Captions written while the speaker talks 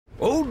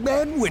Old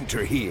Man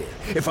Winter here.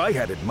 If I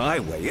had it my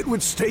way, it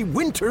would stay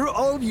winter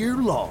all year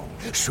long.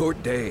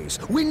 Short days,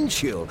 wind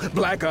chill,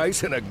 black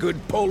ice, and a good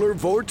polar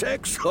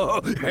vortex.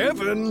 Oh,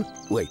 heaven!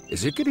 Wait,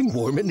 is it getting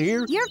warm in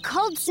here? Your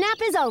cold snap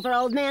is over,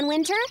 Old Man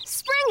Winter.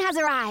 Spring has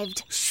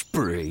arrived.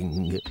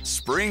 Spring.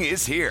 Spring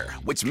is here,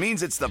 which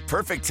means it's the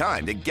perfect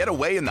time to get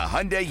away in the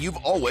Hyundai you've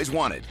always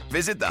wanted.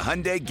 Visit the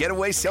Hyundai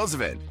Getaway Sales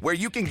Event, where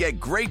you can get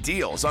great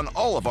deals on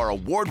all of our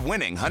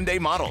award-winning Hyundai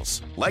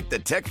models, like the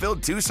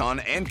tech-filled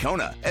Tucson and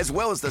Kona, as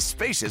well as the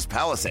spacious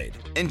Palisade.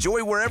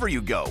 Enjoy wherever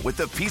you go with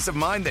the peace of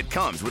mind that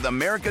comes with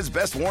America's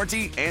best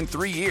warranty and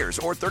 3 years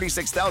or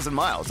 36,000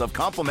 miles of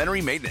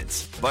complimentary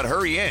maintenance. But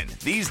hurry in,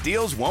 these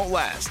deals won't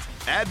last.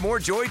 Add more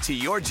joy to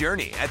your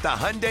journey at the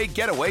Hyundai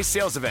Getaway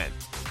Sales Event.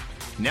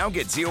 Now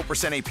get 0%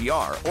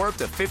 APR or up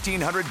to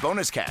 $1,500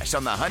 bonus cash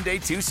on the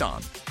Hyundai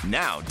Tucson.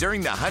 Now,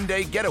 during the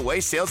Hyundai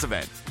Getaway Sales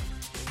Event.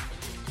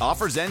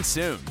 Offers end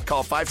soon.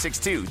 Call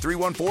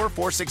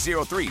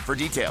 562-314-4603 for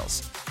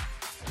details.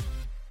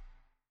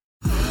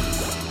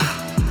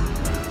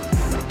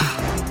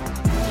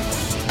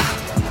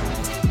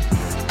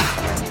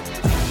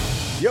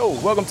 Yo,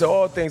 welcome to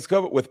All Things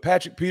Covered with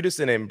Patrick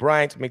Peterson and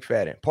Bryant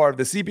McFadden, part of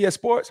the CBS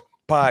Sports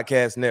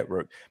Podcast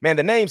Network. Man,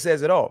 the name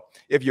says it all.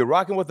 If you're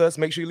rocking with us,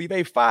 make sure you leave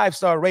a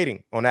 5-star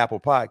rating on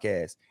Apple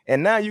Podcasts.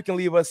 And now you can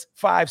leave us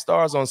 5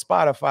 stars on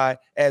Spotify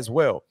as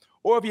well.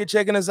 Or if you're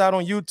checking us out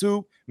on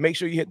YouTube, make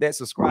sure you hit that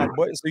subscribe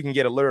button so you can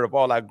get alert of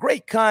all our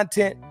great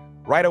content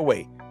right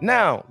away.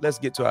 Now, let's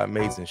get to our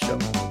amazing show.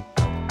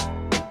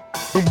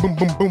 Boom, boom,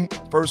 boom, boom.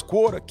 First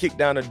quarter, kick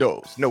down the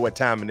doors. Know what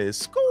time it is.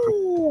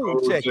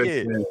 School, check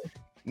in.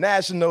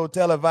 National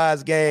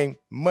televised game,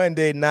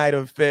 Monday night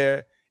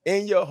affair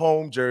in your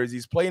home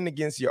jerseys, playing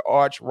against your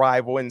arch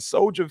rival in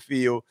Soldier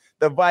Field.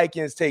 The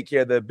Vikings take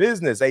care of their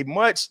business. A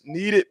much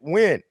needed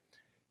win,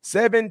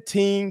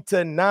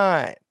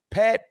 17-9.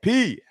 Pat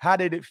P, how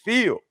did it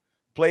feel?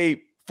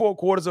 Played 4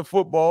 quarters of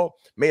football,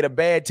 made a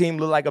bad team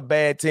look like a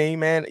bad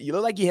team, man. You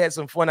look like you had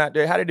some fun out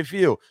there. How did it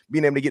feel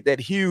being able to get that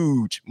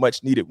huge,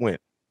 much needed win?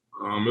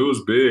 It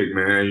was big,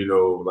 man. You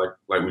know,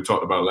 like we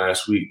talked about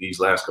last week,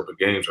 these last couple of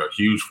games are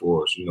huge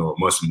for us. You know,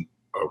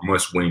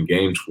 must-win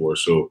games for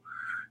us. So,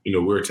 you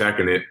know, we're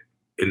attacking it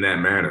in that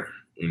manner.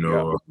 You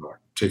know,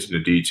 attention to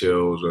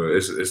details.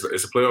 It's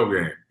a playoff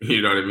game.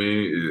 You know what I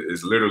mean?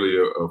 It's literally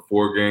a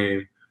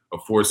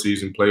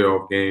 4-season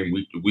playoff game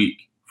week to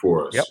week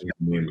for us. Yep. You know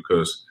what I mean?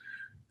 Because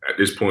at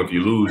this point, if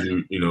you lose,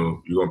 you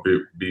know, you're gonna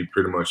be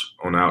pretty much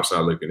on the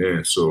outside looking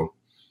in. So,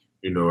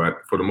 you know,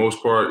 for the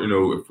most part, you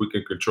know, if we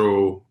can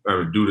control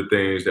and do the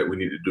things that we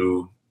need to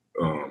do,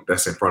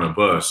 that's in front of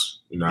us,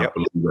 you know, I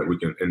believe that we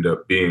can end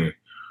up being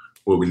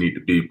where we need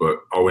to be. But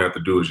all we have to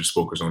do is just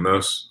focus on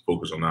us,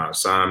 focus on our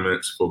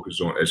assignments,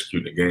 focus on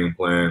executing the game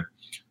plan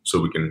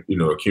so we can, you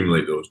know,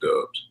 accumulate those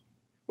dubs.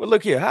 Well,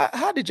 look here.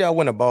 How did y'all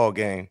win a ball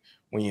game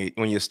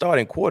when your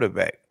starting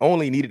quarterback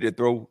only needed to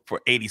throw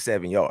for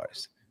 87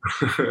 yards?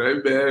 Hey,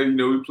 man, you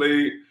know,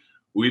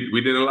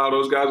 we didn't allow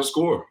those guys to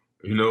score.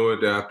 You know,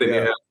 I think they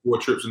had 4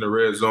 trips in the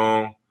red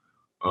zone.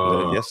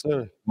 Yes,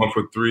 sir. 1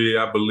 for 3,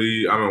 I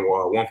believe. 1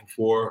 for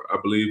 4, I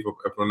believe,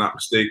 if I'm not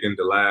mistaken.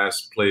 The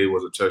last play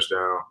was a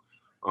touchdown.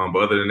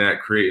 But other than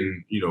that,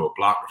 creating, you know, a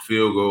blocked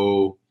field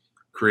goal,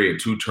 creating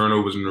 2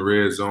 turnovers in the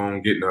red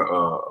zone, getting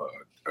a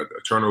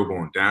turnover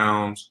on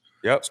downs.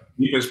 Yep. So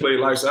defense played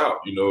lights out,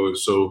 you know.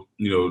 So,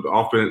 you know, the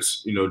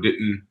offense, you know,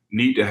 didn't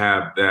need to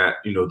have that,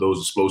 you know, those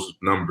explosive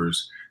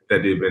numbers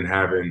that they've been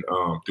having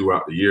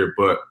throughout the year.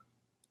 But,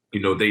 you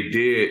know, they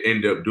did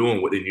end up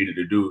doing what they needed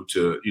to do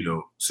to, you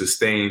know,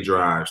 sustain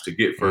drives to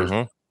get first,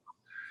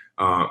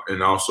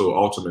 and also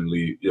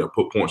ultimately,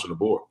 put points on the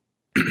board.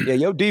 Yeah,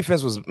 your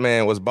defense was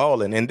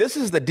balling. And this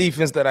is the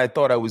defense that I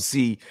thought I would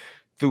see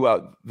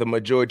throughout the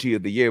majority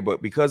of the year.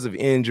 But because of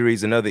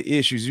injuries and other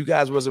issues, you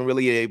guys wasn't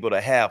really able to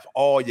have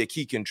all your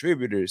key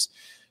contributors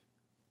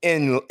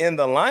in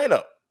the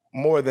lineup,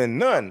 more than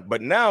none.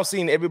 But now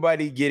seeing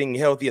everybody getting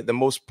healthy at the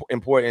most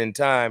important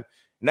time,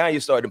 now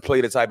you're starting to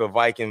play the type of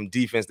Viking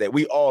defense that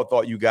we all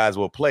thought you guys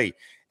will play.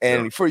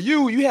 And for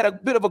you had a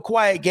bit of a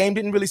quiet game,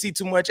 didn't really see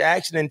too much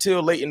action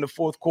until late in the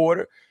fourth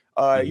quarter.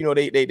 You know,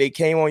 they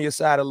came on your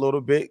side a little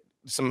bit,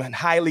 some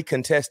highly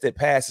contested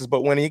passes.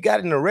 But when you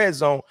got in the red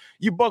zone,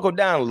 you buckled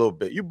down a little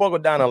bit. You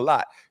buckled down a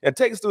lot. And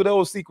take us through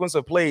those sequence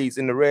of plays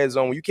in the red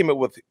zone. When you came up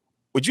with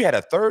you had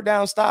a 3rd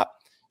down stop?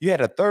 You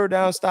had a 3rd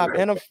down stop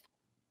and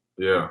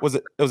was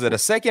it a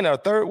second or a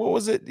third? What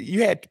was it?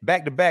 You had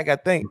back-to-back, I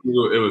think.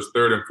 It was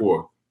 3rd and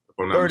 4th.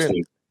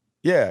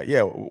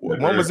 Yeah.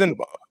 One was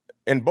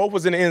and both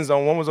was in the end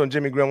zone. One was on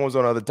Jimmy Graham, one was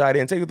on the other tight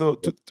end. Take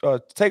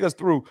us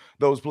through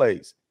those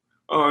plays.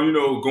 You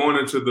know, going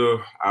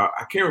into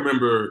I can't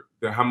remember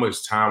how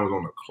much time was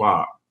on the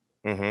clock.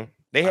 Mm-hmm.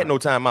 They had no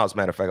timeouts,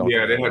 matter of fact.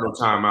 Yeah, they had no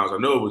timeouts. I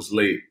know it was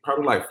late,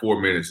 probably like 4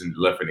 minutes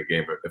left in the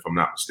game, if I'm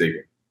not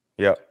mistaken.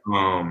 Yeah.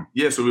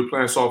 So we're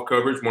playing soft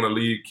coverage, want to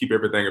lead, keep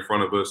everything in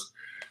front of us,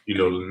 you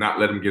know, not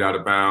let them get out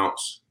of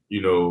bounds,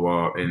 you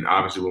know, and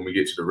obviously when we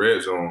get to the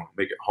red zone,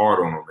 make it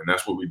hard on them. And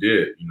that's what we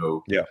did, you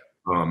know. Yeah.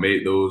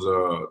 made those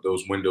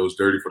windows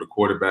dirty for the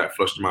quarterback,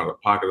 flushed him out of the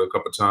pocket a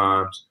couple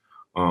times,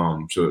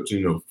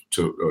 to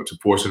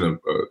force him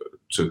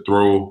to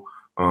throw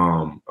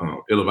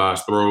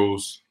ill-advised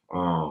throws.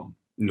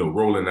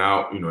 Rolling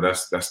out.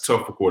 That's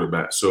tough for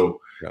quarterbacks.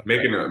 So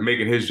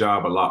making his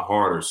job a lot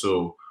harder.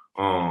 So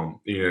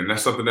and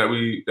that's something that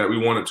we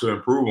wanted to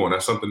improve on.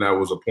 That's something that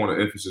was a point of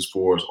emphasis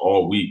for us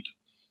all week.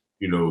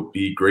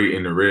 Be great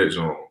in the red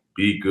zone.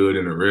 Be good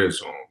in the red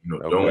zone.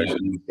 Don't let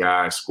these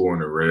guys score in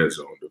the red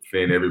zone.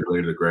 Defend every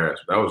blade of the grass.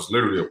 That was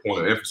literally a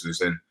point of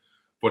emphasis. And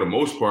for the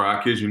most part,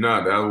 I kid you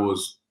not, that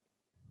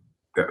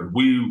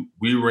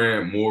we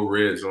ran more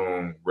red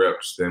zone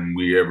reps than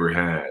we ever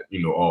had,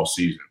 all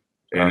season.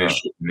 And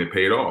it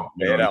paid off.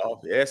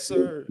 Yes,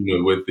 sir.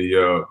 With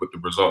the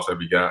results that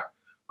we got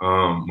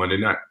Monday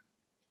night.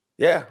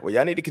 Yeah, well,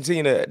 y'all need to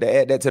continue to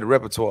add that to the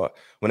repertoire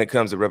when it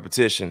comes to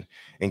repetition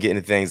and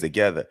getting things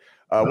together.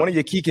 One of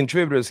your key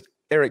contributors,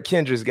 Eric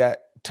Kendricks, got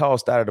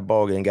tossed out of the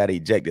ballgame and got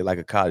ejected like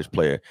a college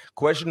player.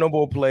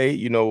 Questionable play.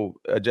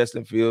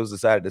 Justin Fields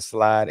decided to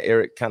slide.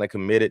 Eric kind of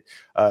committed.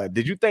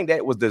 Did you think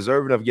that was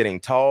deserving of getting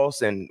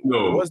tossed? And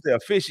was the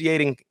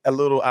officiating a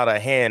little out of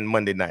hand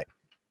Monday night?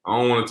 I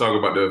don't want to talk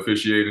about the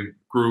officiating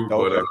crew,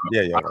 but I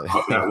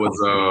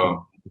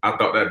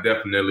thought that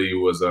definitely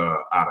was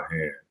out of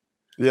hand.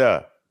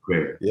 Yeah.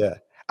 Yeah.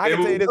 I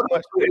can tell you this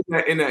much.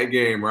 In that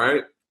game,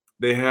 right?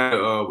 They had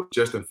with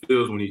Justin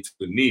Fields when he took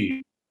the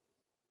knee.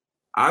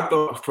 I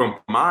thought, from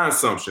my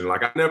assumption,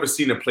 like I've never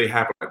seen a play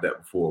happen like that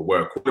before,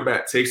 where a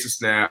quarterback takes a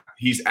snap,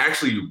 he's about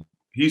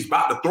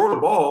to throw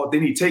the ball,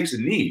 then he takes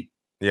a knee.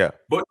 Yeah.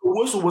 But the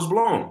whistle was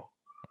blown.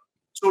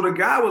 So the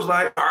guy was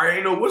like, all right,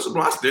 ain't no whistle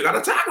blown. I still got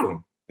to tackle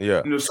him.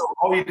 Yeah. So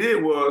all he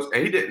did was,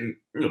 and he didn't,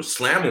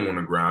 slam him on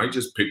the ground. He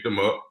just picked him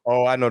up.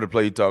 Oh, I know the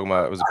play you're talking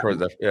about. It was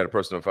the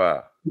personal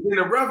foul. Then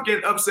the ref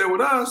getting upset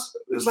with us.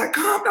 It's like,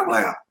 calm down.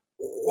 Like,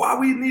 why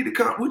we need to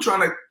come? We're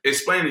trying to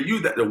explain to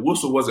you that the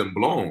whistle wasn't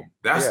blown.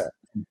 That's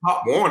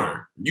Pop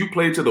Warner. You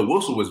played till the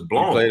whistle was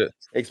blown.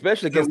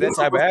 Especially against that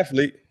type of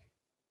athlete.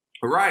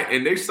 Right.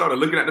 And they started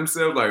looking at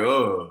themselves like,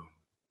 the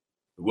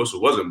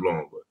whistle wasn't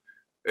blown. But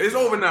it's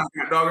over now,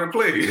 dog, and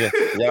play. Yeah,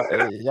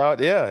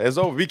 it's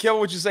over. Be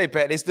careful what you say,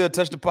 Pat. They still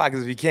touch the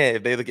pockets if they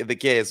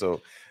can.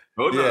 So,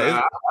 I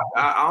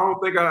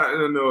don't think I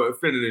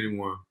offended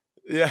anyone.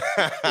 Yeah,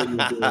 in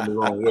the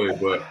wrong way,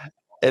 but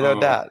no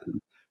doubt.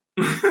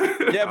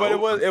 Yeah, but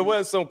it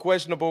was some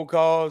questionable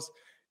calls,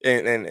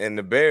 and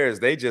the Bears,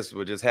 they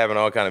were just having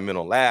all kind of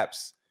mental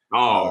lapse.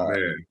 Oh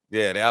man,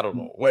 yeah, I don't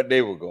know what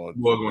they were going.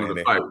 They wanted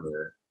to fight,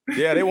 man.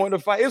 Yeah, they wanted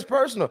to fight. It's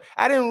personal.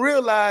 I didn't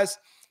realize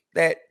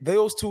that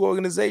those two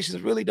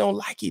organizations really don't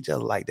like each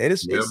other like that.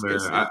 It's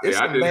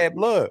some bad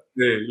blood.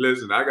 Hey,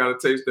 listen, I got a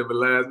taste of it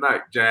last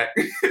night, Jack.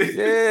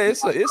 Yeah,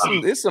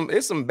 it's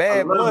some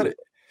bad blood.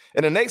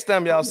 And the next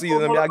time y'all see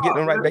them, y'all get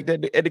them right back there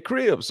at the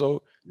crib.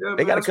 So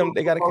they gotta come.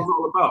 They gotta come. That's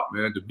what it's all about,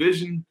 man.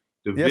 Division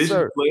yes,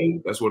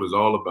 play. That's what it's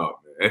all about,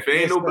 man. If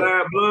it ain't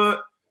bad blood,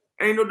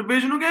 ain't no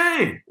divisional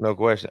game. No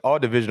question. All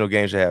divisional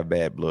games should have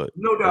bad blood.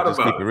 No doubt about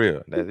it. Keep it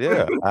real.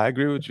 I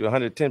agree with you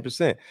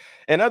 110%.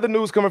 And other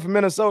news coming from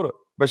Minnesota.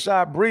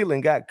 Bashaud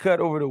Breeland got cut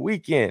over the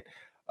weekend.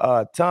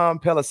 Tom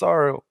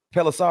Pelissero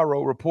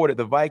reported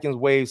the Vikings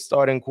waived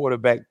starting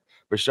quarterback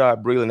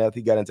Bashaud Breeland after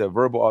he got into a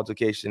verbal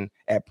altercation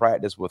at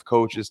practice with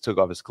coaches, took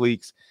off his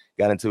cleats,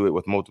 got into it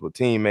with multiple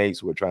teammates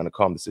who were trying to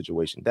calm the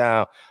situation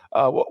down.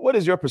 What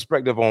is your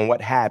perspective on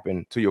what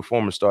happened to your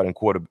former starting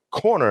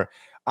corner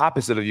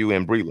opposite of you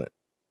in Breeland?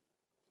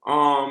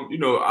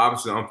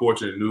 Obviously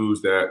unfortunate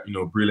news that,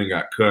 Breeland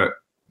got cut,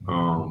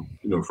 from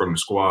the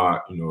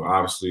squad.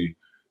 Obviously,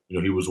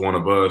 he was one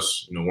of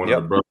us, one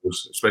of the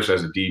brothers, especially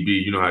as a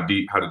DB. You know how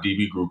the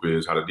DB group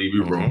is, how the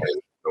DB room is,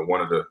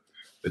 one of the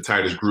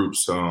tightest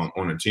groups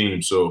on the team.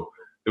 So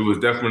it was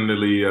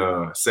definitely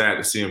sad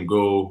to see him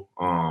go.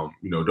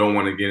 Don't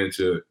want to get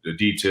into the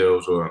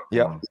details or,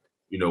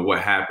 what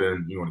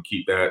happened. You want to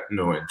keep that,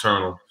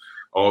 internal.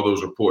 All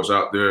those reports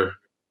out there,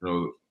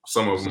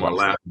 some of them are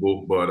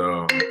laughable, but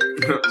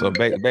so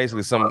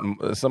basically some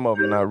of them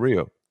are not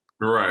real.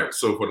 Right.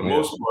 So for the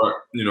most part,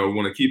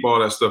 want to keep all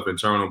that stuff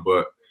internal,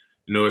 but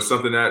it's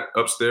something that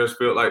upstairs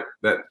felt like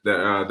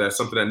that's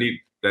something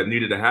that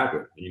needed to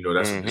happen.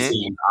 That's a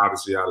decision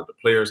obviously out of the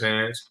players'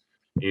 hands.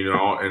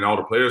 And all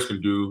the players can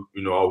do,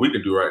 all we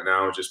can do right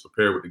now is just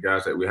prepare with the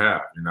guys that we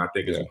have. And I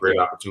think it's a great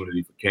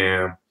opportunity for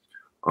Cam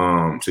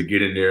to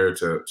get in there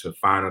to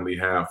finally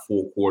have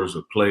 4 quarters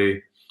of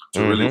play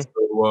to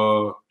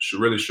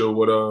really show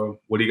what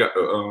he got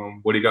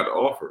to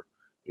offer.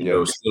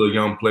 Still a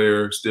young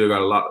player, still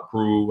got a lot to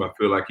prove. I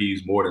feel like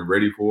he's more than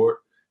ready for it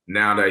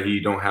now that he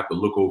don't have to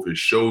look over his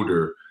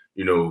shoulder,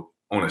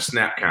 on a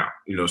snap count.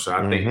 So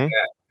I think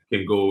that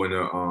can go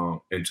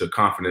into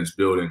confidence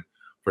building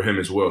for him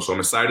as well. So I'm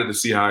excited to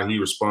see how he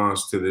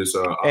responds to this.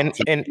 And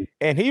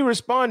he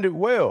responded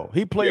well.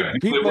 He played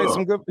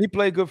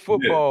good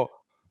football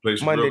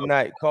Monday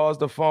night.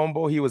 Caused a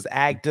fumble. He was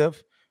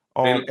active.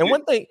 And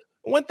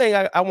one thing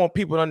I want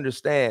people to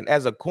understand,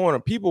 as a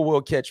corner, people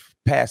will catch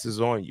passes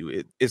on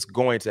you. It's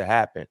going to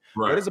happen.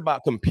 Right. But it's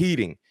about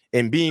competing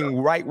and being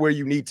right where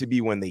you need to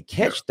be when they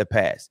catch the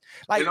pass.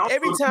 Like also,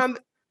 every time.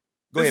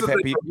 Go ahead, Pat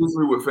Pete.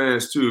 Usually with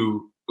fans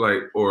too,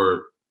 like,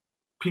 or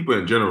people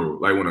in general,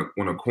 like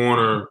when a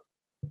corner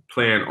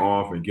playing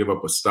off and give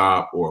up a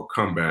stop or a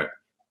comeback,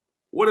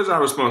 what is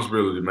our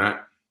responsibility,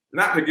 Matt?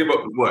 Not to give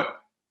up what?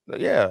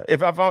 Yeah,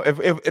 if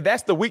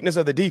that's the weakness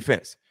of the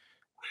defense.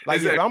 Like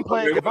exactly.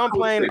 if I'm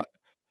playing,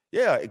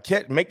 yeah,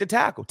 make the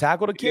tackle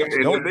the catch.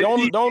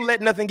 Yeah, don't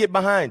let nothing get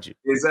behind you.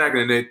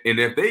 Exactly, and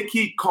if they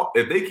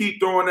keep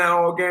throwing that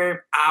all game,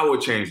 I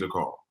would change the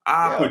call.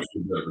 I'll put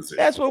you in the position.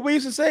 That's what we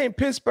used to say in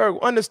Pittsburgh.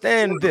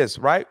 Understand this,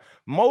 right?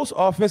 Most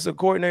offensive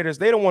coordinators,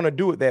 they don't want to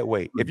do it that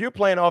way. If you're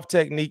playing off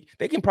technique,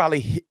 they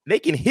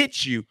can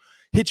hit you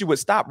with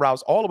stop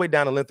routes all the way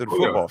down the length of the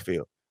football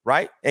field,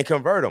 right? And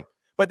convert them.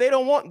 But they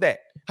don't want that.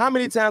 How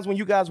many times when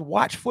you guys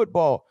watch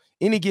football,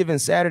 any given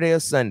Saturday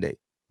or Sunday,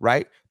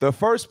 right? The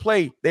first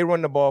play, they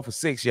run the ball for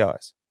 6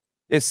 yards.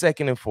 It's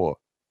 2nd and 4.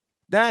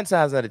 9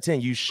 times out of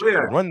 10, you should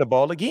run the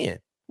ball again.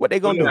 What they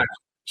going to do?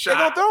 They're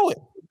going to throw it.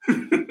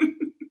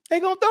 They're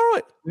going to throw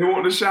it. They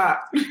want the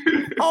shot.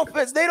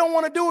 Offense, they don't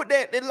want to do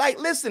it. They're like,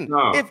 listen,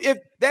 if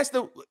that's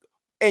the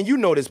 – and you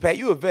know this, Pat,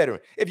 you're a veteran.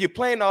 If you're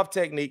playing off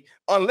technique,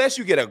 unless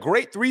you get a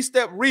great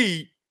 3-step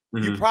read,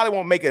 you probably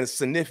won't make a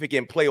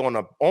significant play on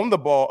the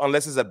ball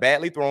unless it's a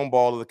badly thrown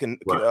ball or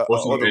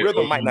the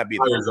rhythm might not be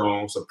there.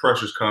 Zone, so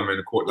pressure's coming.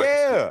 The court,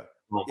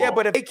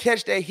 but if they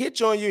catch that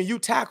hitch on you and you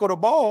tackle the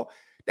ball,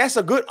 that's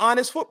a good,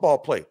 honest football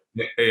play.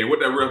 Hey, what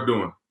that ref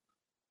doing?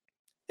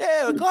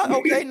 Yeah,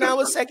 okay, now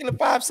it's 2nd and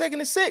 5, 2nd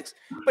and 6.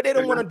 But they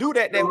don't want to do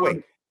that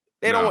way.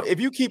 They don't. If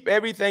you keep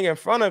everything in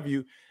front of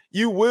you,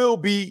 you will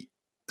be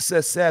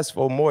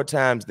successful more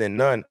times than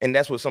none. And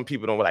that's what some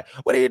people don't like.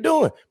 What are you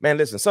doing? Man,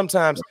 listen,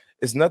 sometimes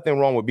there's nothing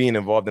wrong with being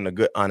involved in a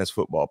good, honest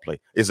football play.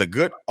 It's a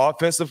good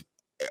offensive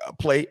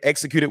play,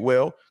 executed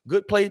well,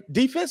 good play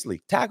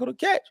defensively, tackle to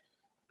catch.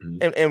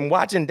 And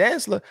watching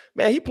Dantzler,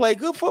 man, he played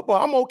good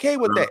football. I'm okay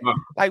with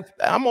that.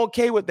 I'm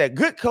okay with that.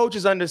 Good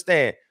coaches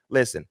understand.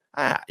 Listen,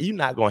 you're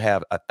not going to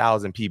have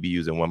 1,000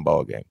 PBUs in one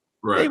ball game.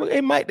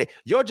 Right.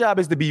 Your job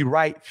is to be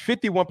right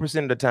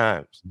 51% of the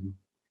times.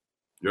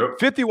 Yep.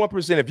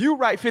 51%. If you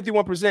right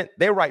 51%,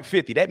 they're right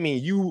 50. That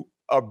means you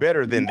are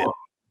better than them.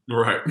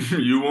 Right.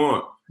 You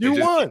won. You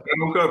won.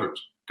 No coverage.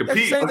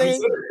 Compete.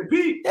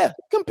 Compete. Yeah,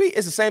 compete.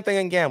 It's the same thing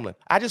in gambling.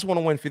 I just want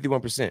to win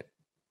 51%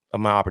 of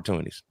my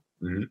opportunities.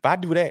 If I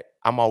do that,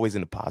 I'm always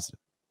in the positive.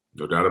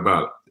 No doubt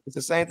about it. It's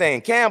the same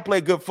thing. Cam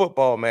played good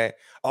football, man.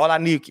 All I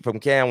need from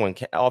Cam when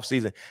off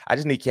season, I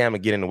just need Cam to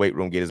get in the weight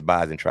room, get his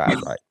buys and tries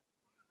right.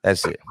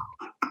 That's it.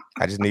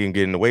 I just need him to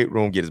get in the weight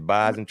room, get his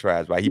buys and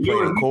tries right. He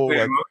played in cold.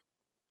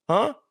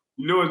 Huh?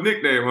 You know his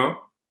nickname, huh?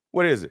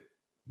 What is it?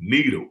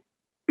 Needle.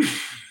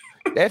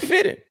 That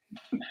fitting.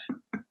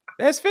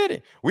 That's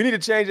fitting. We need to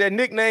change that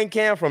nickname,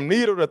 Cam, from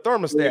needle to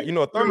thermostat. You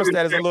know, a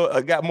thermostat is a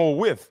little got more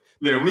width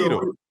than a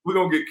needle. We're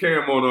gonna get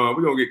Cam on.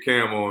 We're gonna get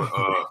Cam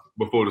on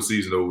before the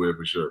season over with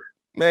for sure.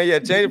 Man, yeah,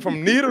 change it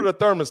from needle to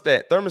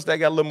thermostat. Thermostat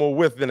got a little more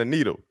width than a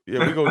needle.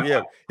 Yeah, we go.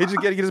 Yeah, he just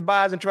got to get his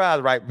buys and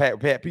tries right,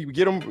 Pat. People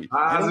get them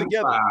together.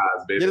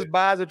 Get his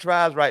buys and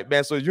tries right,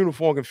 man. So his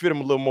uniform can fit him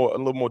a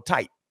little more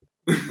tight.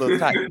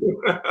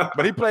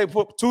 But he played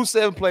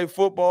 2-7 played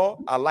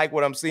football. I like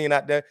what I'm seeing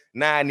out there.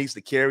 Now it needs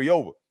to carry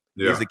over.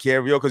 Yeah. Needs to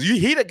carry over because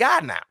he the guy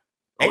now.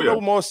 Ain't no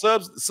more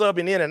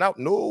subbing in and out.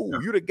 No,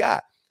 you the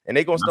guy. And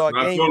they gonna start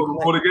game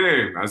before the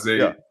game. I say,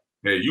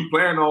 hey, you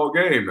playing all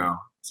game now.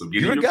 So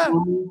get in your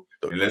food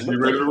and let's be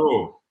ready to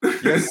roll.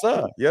 Yes,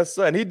 sir. Yes,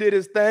 sir. And he did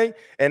his thing.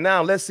 And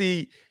now let's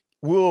see,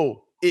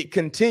 will it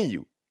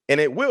continue? And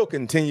it will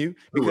continue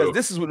because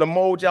this is what the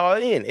mode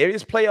y'all in.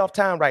 It's playoff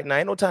time right now.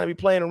 Ain't no time to be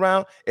playing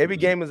around. Every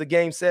game is a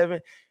game 7.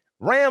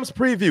 Rams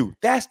preview.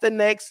 That's the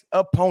next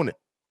opponent.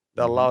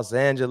 The Los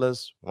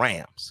Angeles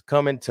Rams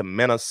coming to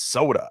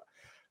Minnesota.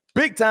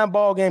 Big time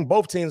ball game.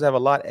 Both teams have a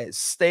lot at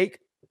stake.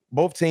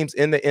 Both teams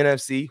in the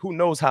NFC. Who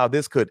knows how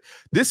this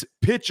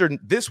picture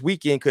this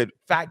weekend could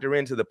factor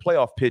into the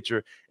playoff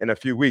picture in a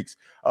few weeks.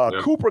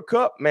 Cooper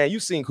Kupp, man,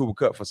 you've seen Cooper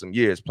Kupp for some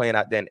years playing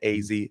out there in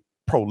AZ.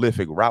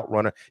 Prolific route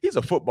runner. He's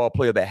a football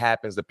player that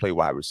happens to play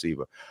wide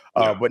receiver.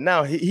 But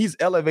now he's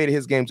elevated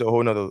his game to a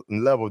whole nother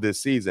level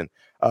this season.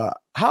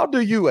 How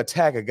do you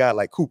attack a guy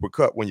like Cooper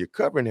Kupp when you're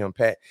covering him,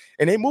 Pat?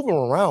 And they move him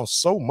around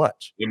so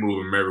much. They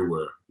move him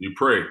everywhere. You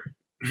pray.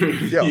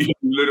 You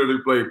literally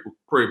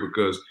pray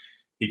because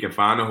he can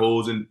find the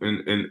holes in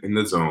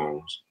the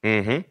zones.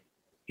 Mm-hmm.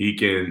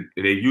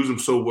 They use him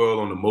so well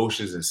on the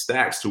motions and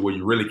stacks to where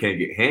you really can't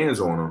get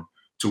hands on him,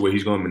 to where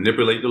he's going to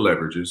manipulate the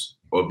leverages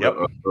of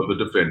the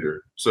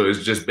defender. So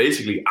it's just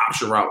basically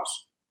option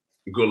routes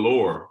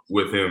galore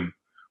with him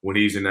when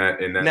he's in that.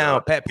 Now,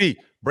 Pat P,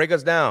 break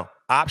us down.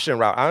 Option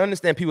route. I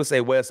understand people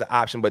say, well, it's an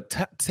option, but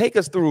take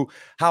us through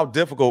how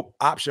difficult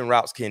option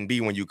routes can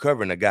be when you're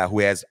covering a guy who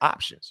has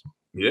options.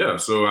 Yeah.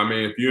 So, I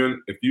mean,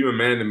 if you're a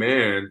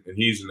man-to-man and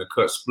he's in the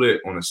cut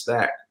split on a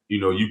stack,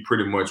 you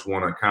pretty much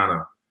want to kind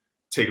of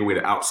take away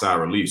the outside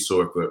release.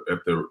 So if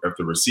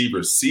the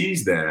receiver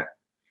sees that,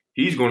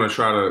 he's going to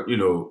try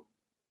to,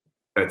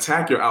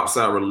 attack your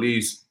outside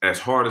release as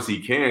hard as he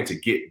can to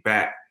get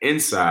back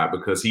inside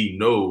because he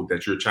knows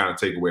that you're trying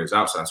to take away his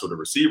outside. So the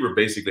receiver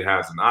basically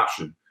has an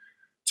option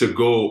to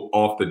go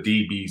off the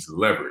DB's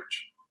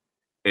leverage.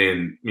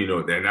 And,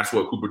 that's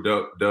what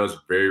Cooper does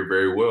very,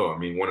 very well. I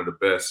mean, one of the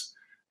best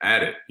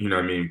at it,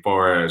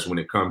 far as when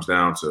it comes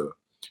down to,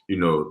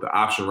 the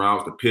option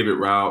routes, the pivot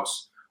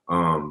routes,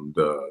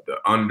 the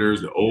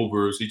unders, the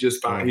overs. He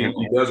just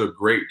he does a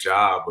great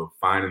job of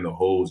finding the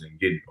holes and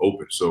getting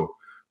open. So,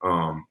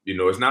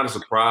 it's not a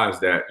surprise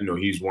that,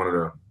 he's one of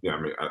the,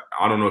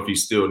 I don't know if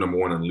he's still number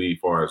one in the league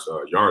as far as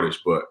yardage,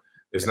 but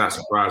it's not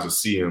surprised to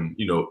see him,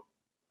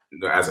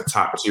 as a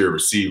top tier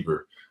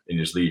receiver in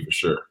this league for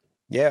sure.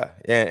 Yeah.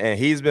 And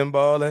he's been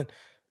balling.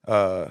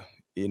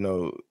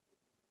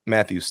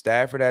 Matthew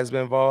Stafford has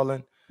been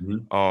balling.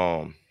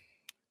 Mm-hmm.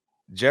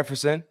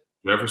 Jefferson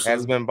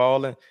has been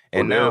balling.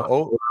 And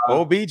now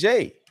OBJ.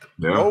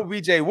 Yeah.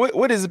 OBJ,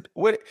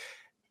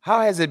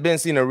 how has it been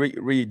seeing a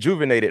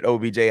rejuvenated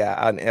OBJ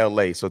out in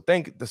LA?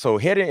 So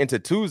heading into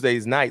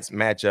Tuesday's night's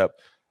matchup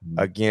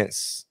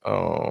against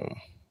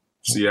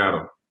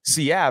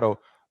Seattle,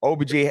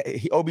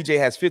 OBJ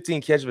has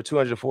 15 catches for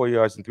 204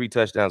 yards and 3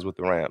 touchdowns with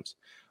the Rams.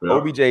 Yeah.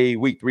 OBJ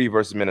week 3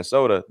 versus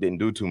Minnesota didn't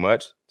do too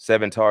much.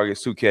 7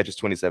 targets, 2 catches,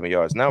 27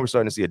 yards. Now we're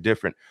starting to see a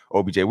different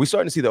OBJ. We're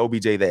starting to see the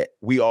OBJ that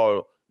we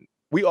all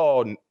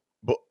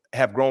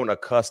have grown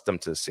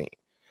accustomed to seeing.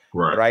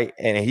 Right.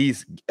 And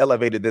he's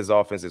elevated this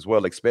offense as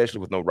well, especially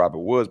with no Robert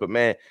Woods. But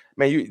man,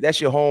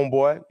 that's your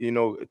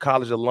homeboy,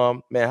 college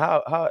alum. Man,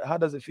 how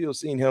does it feel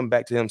seeing him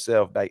back to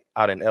himself back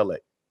out in LA?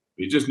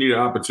 He just needed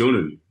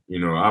opportunity,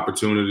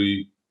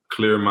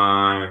 clear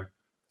mind,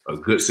 a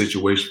good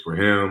situation for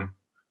him.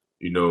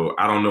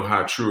 I don't know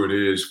how true it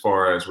is as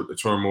far as with the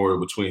turmoil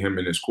between him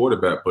and his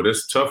quarterback, but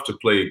it's tough to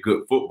play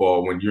good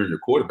football when you and your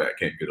quarterback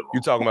can't get along.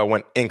 You're talking about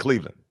when in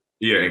Cleveland.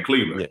 Yeah, in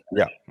Cleveland.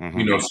 Yeah.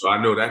 Mm-hmm. So I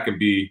know that can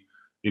be,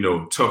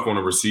 tough on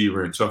a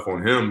receiver and tough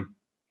on him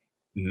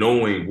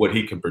knowing what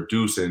he can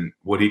produce and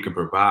what he can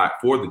provide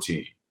for the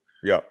team.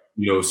 Yeah.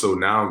 So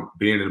now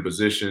being in a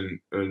position,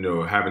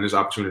 having this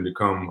opportunity to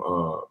come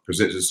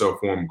present itself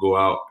for him, go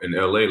out in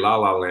LA, La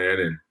La Land,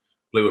 and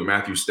play with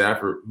Matthew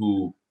Stafford,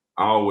 who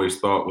I always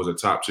thought was a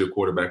top tier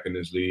quarterback in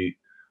this league.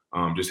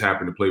 Just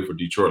happened to play for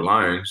Detroit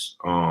Lions.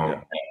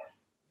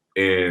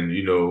 And,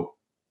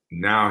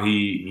 now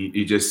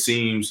he just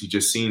seems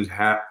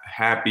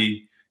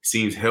happy,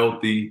 seems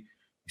healthy,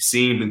 he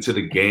seems into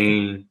the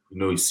game,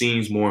 he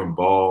seems more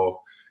involved.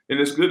 And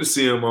it's good to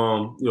see him,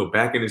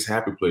 back in his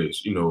happy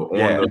place,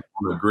 on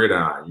the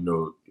gridiron,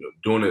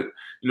 doing it.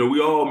 We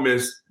all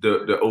miss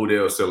the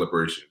Odell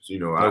celebrations.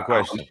 No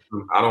question.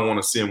 I don't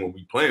want to see him when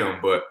we play him,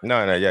 but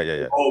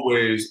yeah.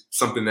 Always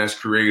something that's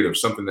creative,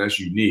 something that's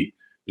unique.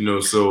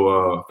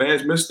 So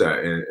fans miss that,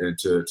 and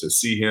to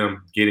see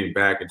him getting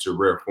back into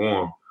rare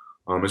form,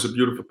 it's a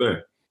beautiful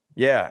thing.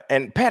 Yeah,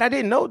 and Pat, I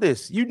didn't know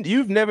this.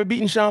 You've never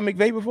beaten Sean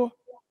McVay before?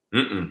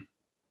 Mm-mm.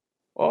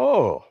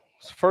 Oh,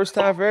 it's first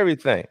time for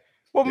everything.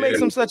 What makes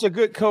him such a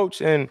good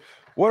coach, and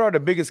what are the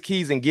biggest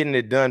keys in getting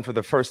it done for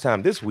the first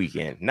time this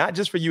weekend? Not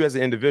just for you as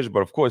an individual, but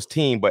of course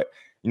team. But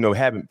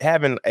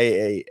having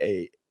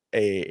a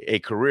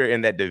career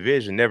in that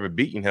division, never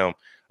beating him,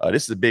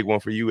 this is a big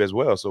one for you as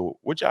well. So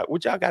what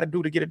y'all got to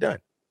do to get it done?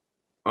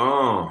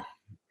 Oh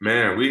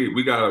man, we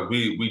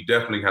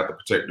definitely have to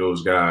protect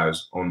those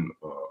guys on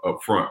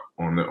up front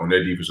on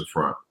their defensive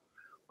front.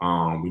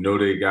 We know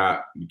they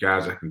got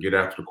guys that can get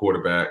after the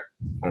quarterback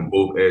on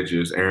both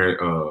edges.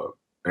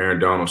 Aaron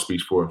Donald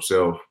speaks for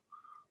himself.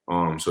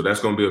 So that's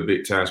going to be a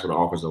big task for the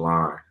offensive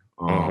line.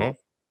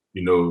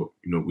 We know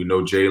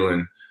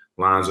Jalen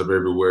lines up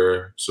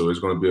everywhere, so it's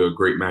going to be a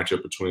great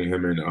matchup between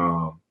him and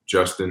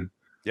Justin.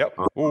 Yep.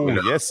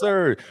 Yes,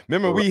 sir.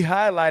 Remember we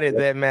highlighted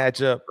that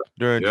matchup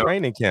during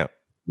training camp.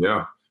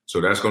 Yeah. So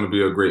that's going to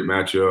be a great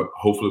matchup.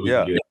 Hopefully we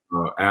can get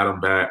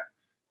Adam back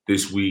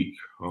this week.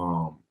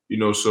 On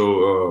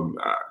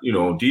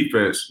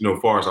defense, as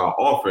far as our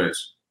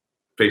offense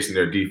facing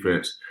their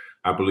defense,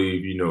 I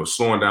believe,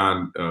 slowing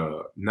down,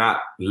 not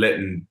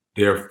letting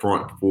their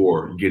front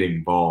four get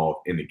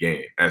involved in the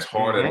game. As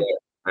hard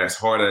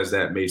as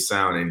that may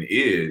sound and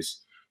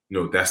is,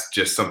 that's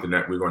just something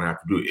that we're going to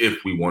have to do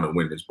if we want to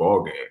win this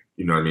ball game.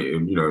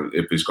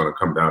 If it's going to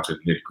come down to the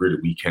nitty gritty,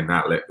 we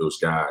cannot let those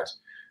guys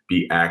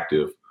be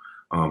active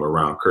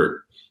around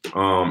Kirk.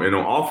 And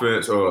on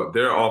offense,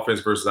 their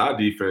offense versus our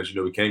defense,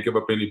 we can't give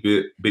up any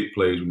big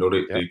plays. We know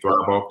they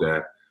thrive off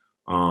that.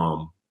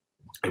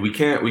 And we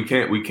can't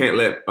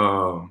let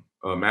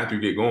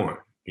Matthew get going.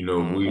 We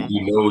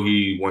know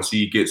once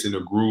he gets in the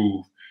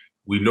groove,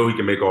 we know he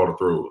can make all the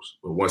throws.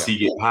 But once he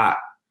gets hot,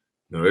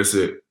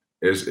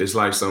 it's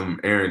like some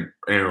Aaron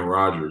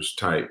Rodgers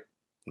type.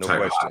 No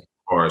question. As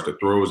far as the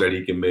throws that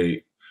he can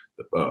make,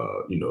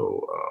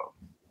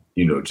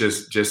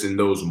 just in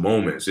those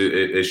moments.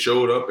 It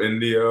showed up in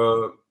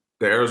the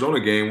Arizona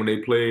game when they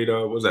played.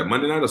 Was that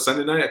Monday night or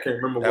Sunday night? I can't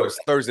remember. That was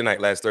Thursday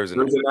night. Last Thursday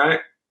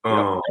night.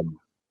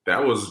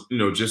 That was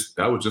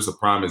just a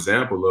prime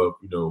example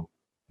of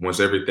once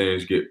everything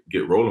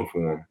get rolling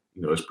for him,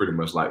 it's pretty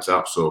much lights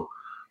out. So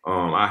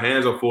our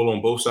hands are full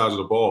on both sides of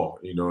the ball,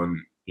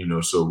 and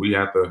so we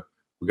got to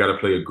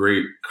play a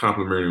great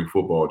complementary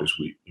football this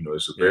week.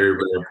 It's a very,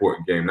 very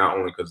important game, not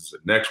only because it's the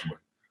next one,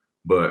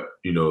 but,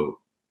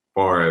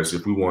 far as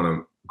if we want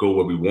to go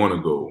where we want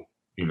to go,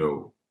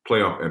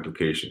 playoff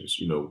implications,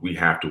 we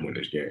have to win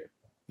this game.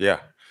 Yeah.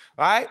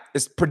 All right.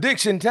 It's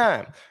prediction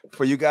time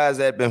for you guys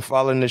that have been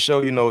following the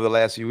show. The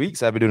last few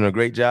weeks, I've been doing a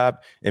great job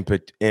in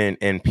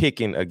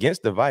picking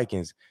against the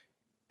Vikings.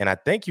 And I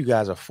think you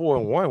guys are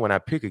 4-1 when I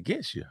pick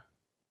against you.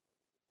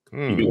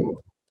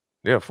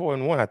 Yeah,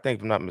 4-1, I think,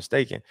 if I'm not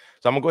mistaken.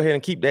 So I'm going to go ahead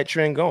and keep that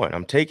trend going.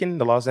 I'm taking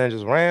the Los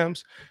Angeles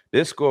Rams.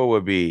 This score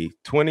would be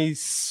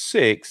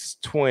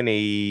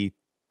 26-24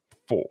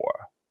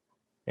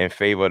 in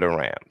favor of the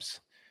Rams.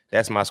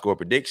 That's my score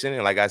prediction.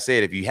 And like I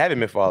said, if you haven't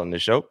been following the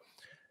show,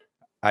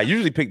 I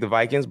usually pick the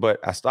Vikings,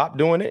 but I stopped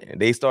doing it,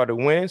 and they started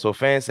winning. So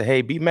fans say,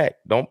 hey, B-Mac,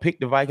 don't pick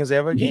the Vikings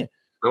ever again.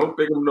 Don't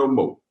pick them no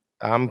more.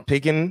 I'm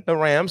picking the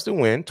Rams to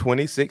win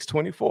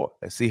 26-24.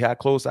 Let's see how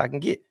close I can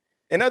get.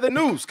 In other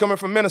news coming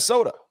from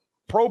Minnesota,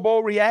 Pro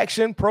Bowl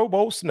reaction, Pro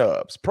Bowl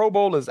snubs. Pro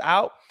Bowl is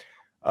out.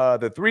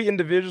 The three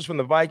individuals from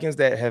the Vikings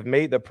that have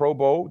made the Pro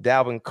Bowl,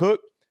 Dalvin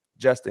Cook,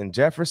 Justin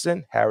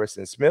Jefferson,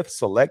 Harrison Smith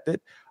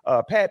selected.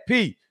 Pat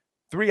P,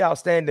 three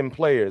outstanding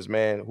players,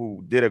 man,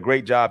 who did a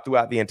great job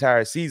throughout the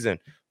entire season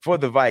for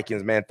the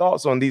Vikings, man.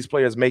 Thoughts on these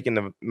players making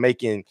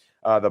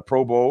the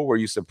Pro Bowl? Were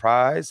you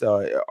surprised?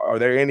 Are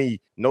there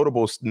any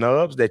notable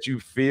snubs that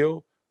you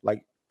feel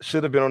like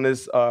should have been on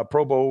this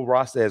Pro Bowl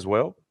roster as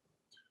well?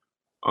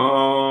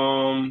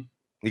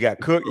 You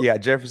got Cook, you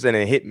got Jefferson,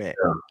 and Hitman.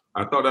 Yeah.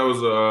 I thought that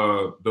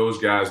was those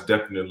guys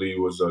definitely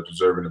was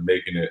deserving of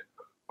making it.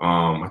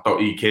 I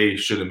thought EK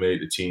should have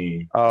made the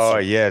team. Oh,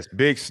 yes.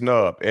 Big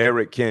snub.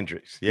 Eric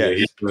Kendricks.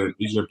 Yes. Yeah,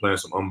 he's been playing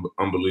some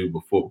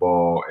unbelievable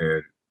football,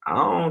 and I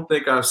don't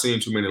think I've seen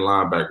too many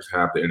linebackers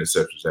have the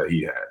interceptions that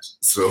he has.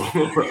 So,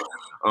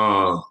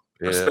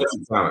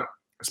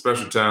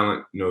 special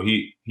talent.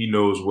 He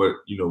knows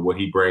what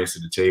he brings to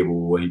the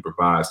table, what he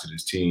provides to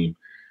this team.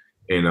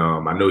 And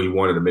I know he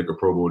wanted to make a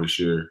Pro Bowl this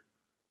year.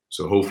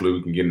 So hopefully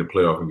we can get in the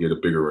playoff and get a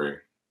bigger ring.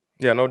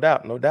 Yeah, no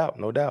doubt.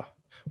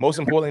 Most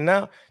importantly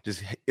now,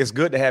 just it's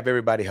good to have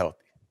everybody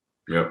healthy.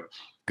 Yep.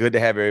 Good to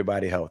have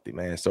everybody healthy,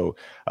 man. So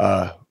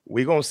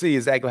we're going to see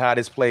exactly how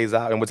this plays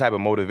out and what type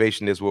of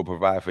motivation this will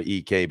provide for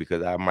EK,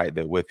 because I'm right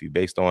there with you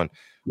based on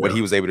what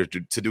he was able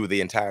to do the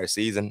entire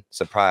season.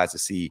 Surprised to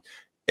see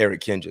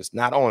Eric Kendricks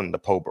not on the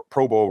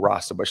Pro Bowl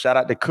roster, but shout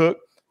out to Cook,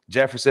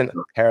 Jefferson,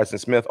 Harrison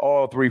Smith,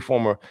 all three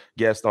former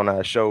guests on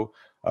our show,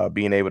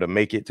 being able to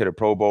make it to the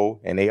Pro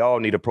Bowl. And they all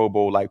need a Pro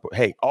Bowl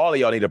all of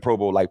y'all need a Pro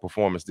Bowl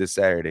performance this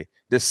Sunday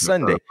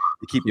to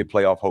keep your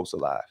playoff hopes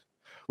alive.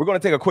 We're going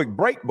to take a quick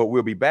break, but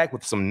we'll be back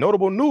with some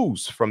notable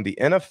news from the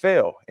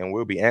NFL, and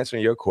we'll be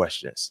answering your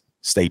questions.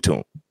 Stay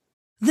tuned.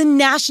 The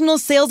national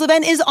sales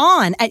event is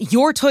on at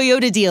your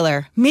Toyota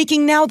dealer,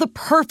 making now the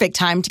perfect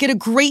time to get a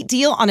great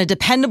deal on a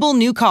dependable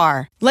new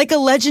car. Like a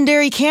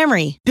legendary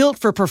Camry, built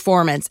for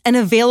performance and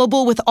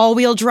available with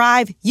all-wheel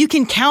drive, you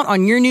can count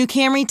on your new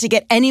Camry to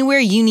get anywhere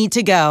you need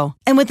to go.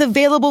 And with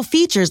available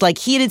features like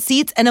heated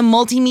seats and a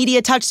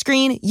multimedia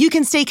touchscreen, you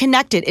can stay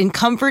connected in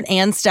comfort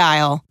and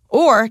style.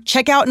 Or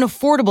check out an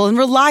affordable and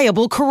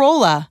reliable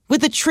Corolla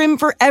with a trim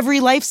for every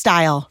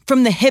lifestyle.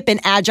 From the hip and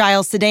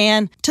agile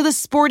sedan to the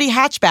sporty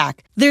hatchback,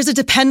 there's a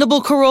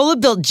dependable Corolla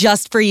built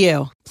just for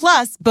you.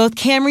 Plus, both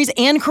Camrys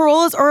and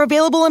Corollas are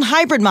available in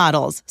hybrid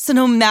models, so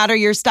no matter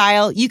your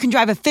style, you can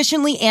drive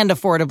efficiently and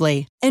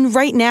affordably. And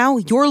right now,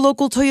 your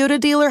local Toyota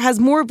dealer has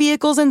more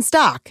vehicles in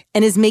stock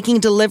and is making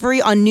delivery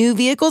on new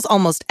vehicles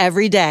almost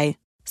every day.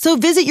 So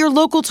visit your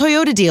local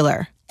Toyota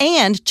dealer.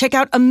 And check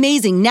out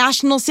amazing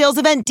national sales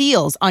event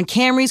deals on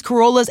Camrys,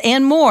 Corollas,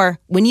 and more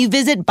when you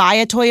visit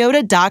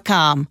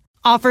buyatoyota.com.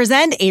 Offers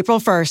end April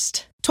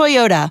 1st.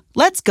 Toyota,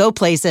 let's go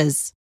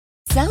places.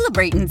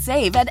 Celebrate and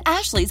save at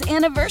Ashley's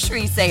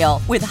Anniversary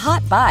Sale. With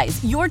Hot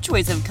Buys, your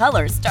choice of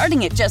colors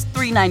starting at just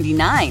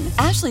 $3.99.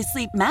 Ashley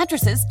Sleep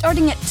mattresses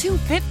starting at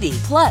 $2.50.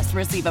 Plus,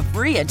 receive a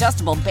free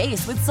adjustable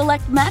base with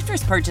select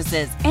mattress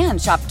purchases. And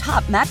shop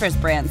top mattress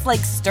brands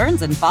like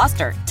Stearns &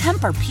 Foster,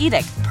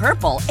 Tempur-Pedic,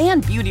 Purple,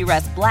 and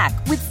Beautyrest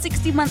Black with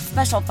 60-month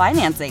special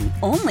financing.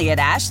 Only at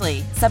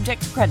Ashley.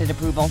 Subject to credit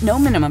approval. No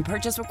minimum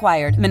purchase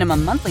required.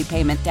 Minimum monthly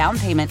payment, down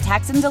payment,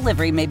 tax, and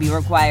delivery may be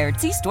required.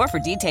 See store for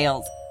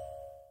details.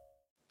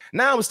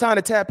 Now it's time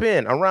to tap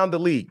in around the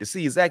league to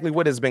see exactly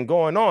what has been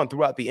going on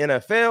throughout the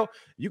NFL.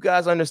 You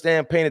guys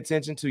understand paying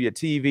attention to your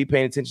TV,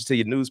 paying attention to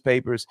your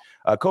newspapers.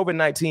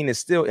 COVID-19 is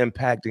still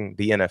impacting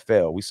the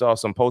NFL. We saw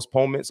some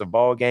postponements of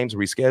ball games,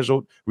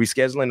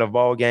 rescheduling of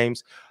ball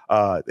games,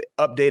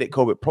 updated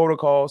COVID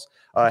protocols.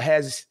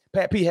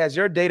 Pat P, has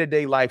your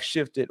day-to-day life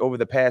shifted over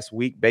the past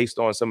week based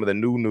on some of the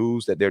new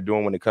news that they're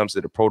doing when it comes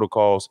to the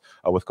protocols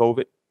with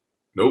COVID?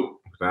 Nope.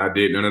 I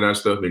did none of that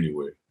stuff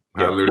anyway.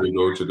 I literally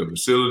go to the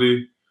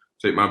facility,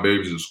 take my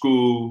babies to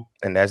school.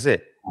 And that's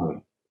it.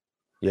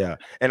 Yeah.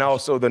 And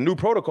also the new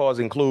protocols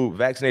include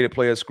vaccinated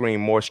players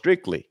screened more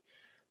strictly,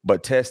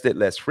 but tested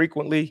less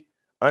frequently.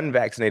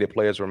 Unvaccinated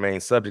players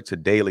remain subject to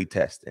daily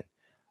testing.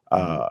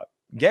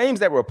 Games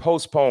that were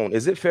postponed,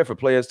 is it fair for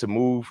players to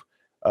move?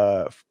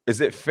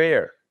 Is it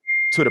fair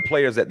to the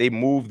players that they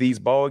move these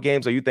ball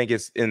games, or you think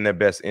it's in their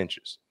best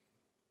interest?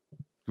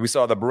 We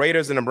saw the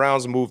Raiders and the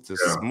Browns move to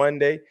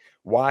Monday.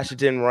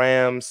 Washington,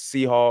 Rams,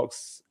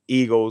 Seahawks,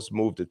 Eagles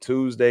moved to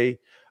Tuesday.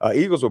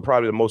 Eagles were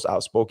probably the most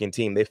outspoken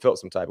team. They felt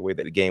some type of way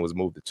that the game was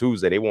moved to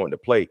Tuesday. They wanted to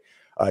play.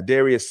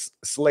 Darius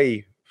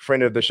Slay,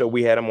 friend of the show,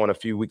 we had him on a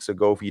few weeks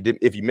ago.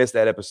 If you missed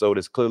that episode,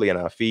 it's clearly in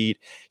our feed.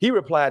 He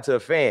replied to a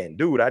fan,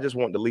 dude, I just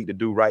want the league to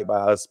do right by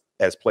us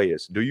as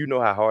players. Do you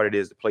know how hard it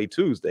is to play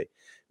Tuesday,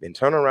 then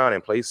turn around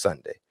and play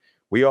Sunday?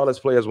 We all as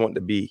players want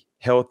to be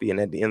healthy, and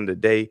at the end of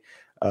the day,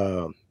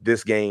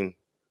 this game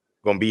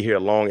going to be here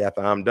long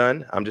after I'm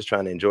done. I'm just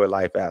trying to enjoy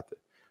life after.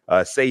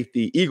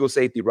 Eagle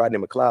safety Rodney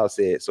McLeod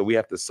said, so we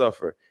have to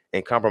suffer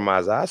and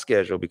compromise our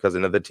schedule because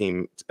another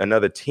team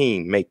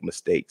make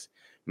mistakes.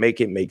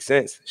 Make it make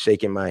sense,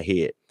 shaking my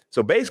head.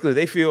 So basically,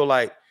 they feel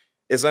like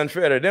it's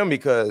unfair to them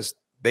because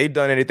they've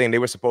done anything they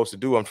were supposed to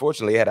do.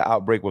 Unfortunately, they had an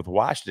outbreak with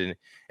Washington,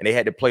 and they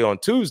had to play on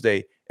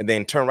Tuesday and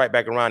then turn right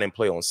back around and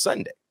play on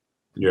Sunday.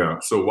 Yeah,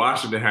 so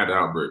Washington had the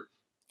outbreak.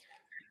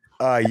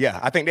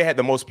 Yeah, I think they had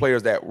the most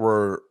players that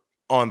were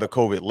on the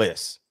COVID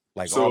list,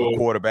 like all the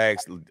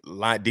quarterbacks,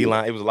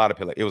 D-line. It was a lot of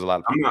people.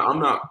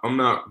 I'm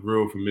not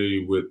real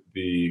familiar with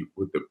the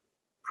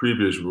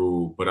previous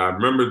rule, but I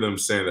remember them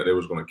saying that they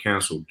was going to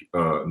cancel.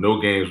 No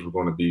games were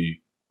going to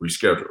be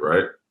rescheduled,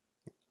 right?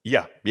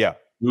 Yeah.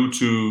 Due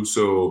to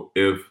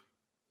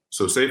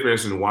say for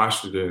instance,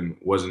 Washington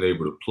wasn't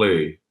able to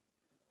play,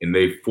 and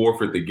they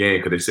forfeit the game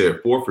because they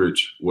said forfeit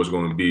was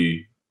going to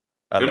be.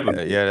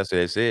 Yeah, that's what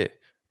they said.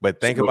 But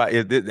think about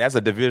it. That's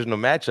a divisional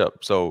matchup.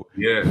 So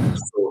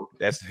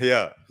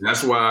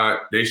that's why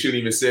they shouldn't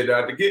even said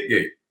that at the get.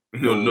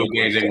 No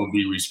games ain't gonna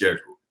be rescheduled.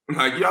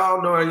 Like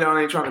y'all know, y'all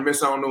ain't trying to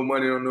miss out on no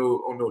money on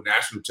no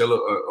national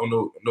on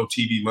no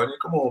TV money.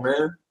 Come on,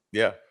 man.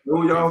 Yeah.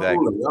 No, y'all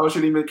fooling. Y'all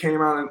shouldn't even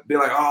came out and be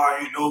like, oh,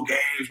 ain't no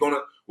games gonna.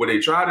 What they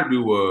tried to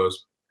do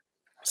was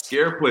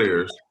scare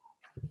players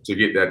to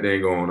get that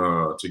thing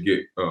on to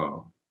get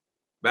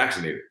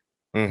vaccinated.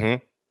 Mm-hmm.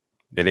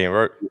 It didn't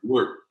work. It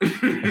worked.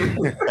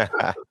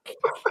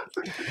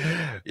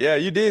 Yeah,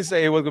 you did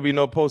say it was gonna be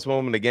no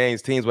postponement of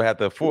games. Teams would have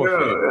to forfeit.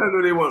 Yeah, I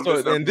know they want.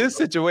 So in this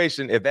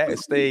situation, if that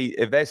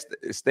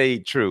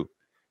stayed true,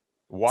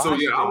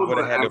 Washington would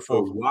have had to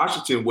forfeit.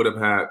 Washington would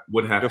have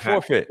the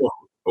forfeit.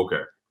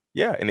 Okay.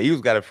 Yeah, and the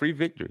Eagles got a free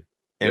victory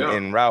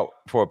en route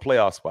for a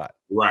playoff spot.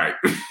 Right.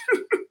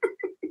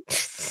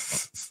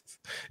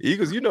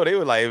 Eagles, they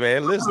were like,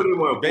 man, listen,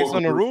 based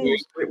on the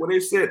rules. When they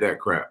said that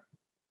crap.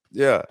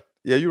 Yeah,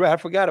 you're right. I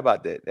forgot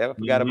about that.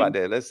 About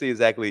that. Let's see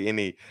exactly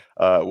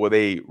will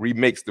they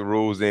remix the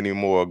rules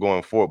anymore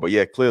going forward. But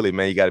yeah, clearly,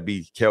 man, you got to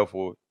be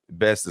careful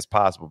best as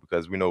possible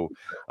because we know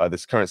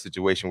this current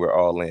situation we're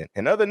all in.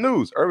 In other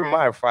news, Urban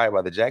Meyer fired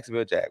by the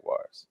Jacksonville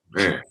Jaguars.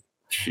 Man,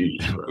 jeez,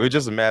 it's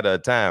just a matter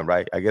of time,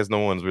 right? I guess no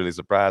one's really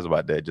surprised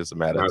about that. Just a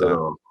matter of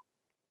time.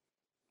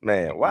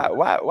 Man,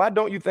 why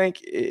don't you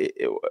think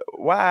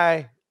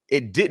why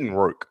it didn't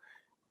work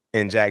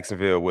in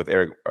Jacksonville with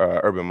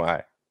Urban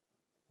Meyer?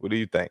 What do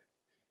you think?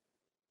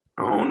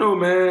 I don't know,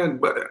 man,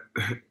 but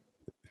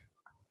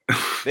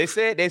they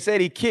said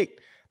he kicked.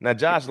 Now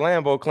Josh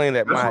Lambo claimed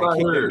that Meyer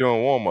kicked him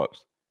during warmups.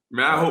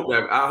 Man, I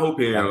hope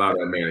he didn't allow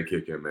that man to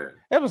kick him, man.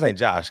 That was like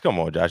Josh. Come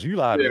on, Josh. You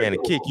allowed the man to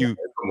kick you.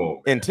 Come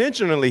on, man.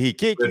 Intentionally, he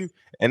kicked you,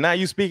 and now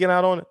you speaking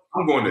out on it.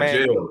 I'm going to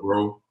jail,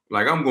 bro.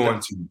 Like I'm going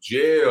to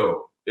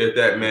jail if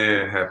that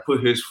man had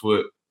put his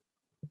foot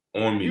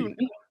on me.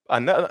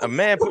 A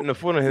man putting a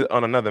foot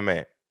on another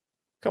man.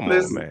 Come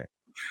on, man.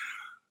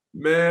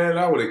 Man,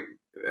 I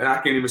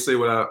can't even say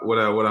what I want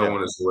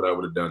to say. What I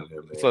would have done to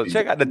him. Man. So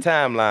check out the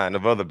timeline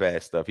of other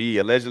bad stuff. He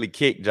allegedly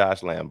kicked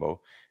Josh Lambo.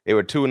 They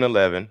were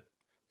 2-11.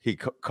 He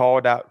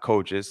called out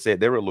coaches, said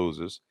they were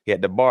losers. He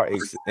had the bar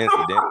incident. You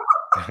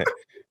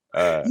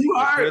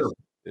hired him.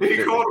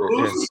 He called the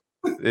losers.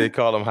 They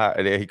call him high.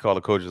 He called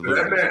the coaches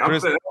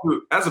losers.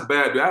 That's a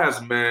bad dude. I had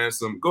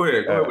some Go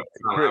ahead.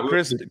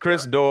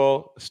 Chris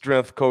Doyle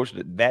strength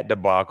coached that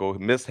debacle,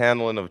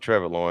 mishandling of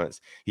Trevor Lawrence.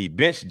 He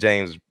benched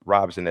James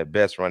Robinson at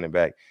best running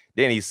back.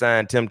 Then he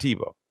signed Tim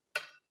Tebow.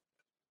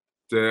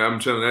 I'm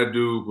telling that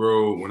dude,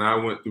 bro. When I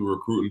went through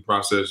recruiting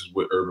processes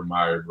with Urban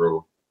Meyer,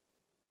 bro,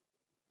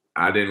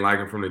 I didn't like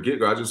him from the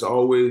get-go. He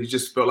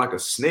just felt like a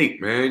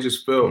snake, man. He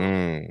just felt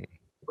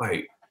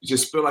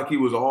like he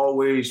was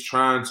always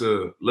trying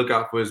to look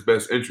out for his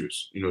best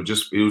interests. It was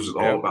just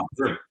all about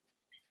him.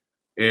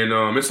 And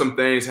there's some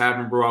things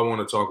happened, bro. I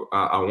want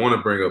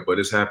to bring up, but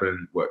it's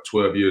happened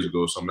 12 years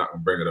ago, so I'm not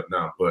gonna bring it up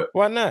now. But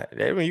why not?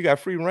 I mean, you got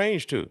free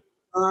range too.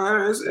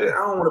 I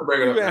don't want to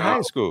bring it up. You were in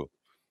high school.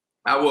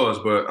 I was,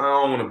 but I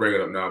don't want to bring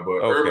it up now.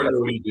 But Urban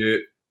knew what he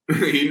did.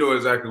 He knew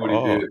exactly what he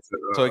did.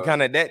 So it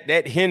kind of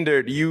that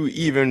hindered you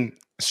even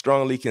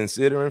strongly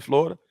considering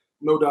Florida.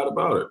 No doubt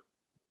about it.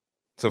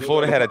 So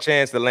Florida had a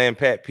chance to land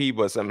Pat P,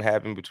 but something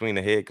happened between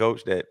the head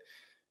coach that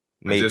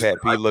made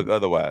Pat P look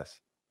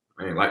otherwise.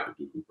 I ain't like the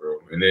dude, bro.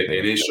 And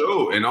it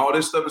showed. And all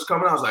this stuff is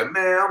coming out. I was like,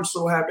 man, I'm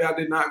so happy I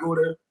did not go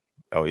there.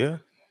 Oh, yeah?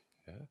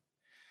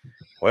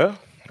 Well,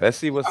 let's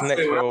see what's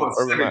next when I for was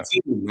Urban Meyer.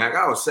 17, Mac,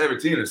 I was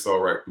 17 and saw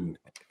right through.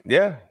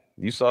 Yeah,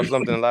 you saw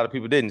something a lot of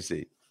people didn't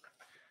see.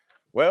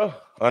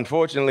 Well,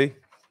 unfortunately,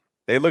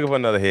 they're looking for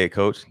another head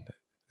coach.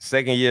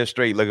 Second year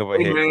straight looking for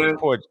a head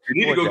coach.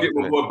 They need to go get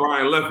my boy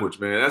Brian Leftwich,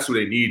 man. That's who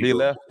they need.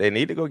 B-Left. They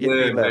need to go get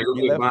B-Left. Man, go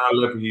get Brian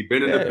Leftwich. He's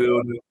been in the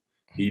building.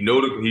 He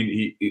know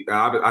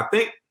I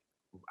think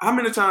how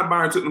many times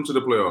Byron took them to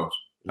the playoffs?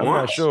 I'm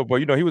not sure,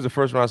 but he was a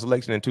first round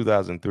selection in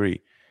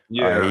 2003.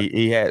 Yeah,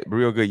 he had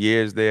real good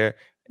years there.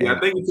 Yeah, I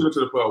think he took it to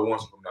the playoffs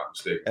once, if I'm not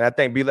mistaken. And I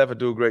think B-Left would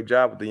do a great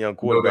job with the young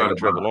quarterback,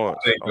 Trevor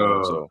Lawrence.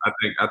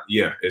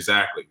 Yeah,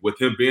 exactly.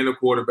 With him being a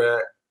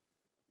quarterback,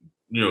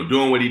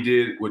 doing what he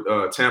did with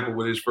Tampa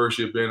with his first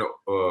year being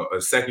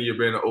a second year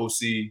being an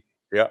OC.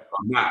 Yeah,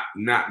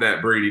 not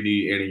that Brady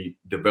need any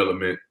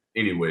development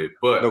anyway,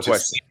 but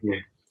just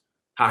seeing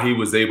how he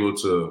was able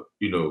to,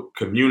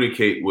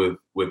 communicate with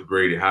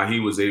Brady, how he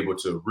was able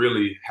to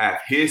really have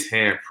his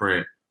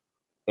handprint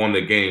on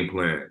the game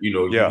plan.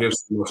 You hear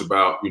so much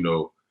about,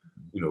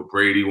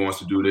 Brady wants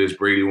to do this,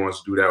 Brady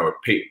wants to do that, or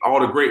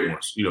all the great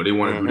ones. They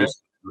want to do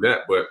this, do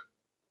that, but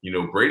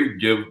Brady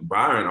give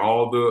Byron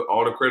all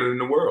the credit in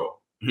the world.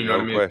 What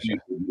I mean?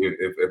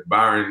 If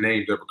Byron's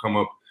names ever come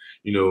up,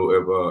 in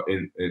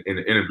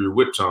an interview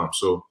with Tom,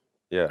 so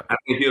yeah, I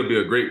think he'll be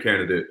a great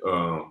candidate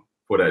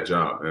for that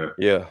job, man.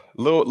 Yeah,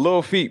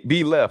 little feet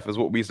B-Left is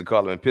what we used to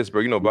call him in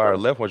Pittsburgh.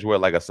 Byron left once you wear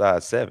like a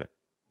size 7.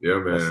 Yeah,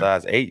 man. A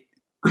size 8.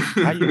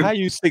 How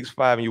you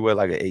 6'5" and you wear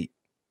like an 8?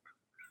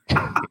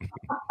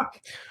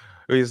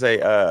 We say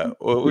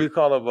we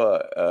call him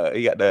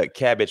he got the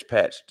Cabbage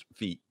Patch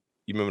feet.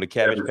 You remember the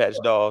Cabbage Patch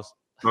dolls?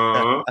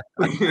 Uh-huh.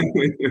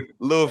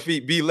 Little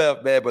feet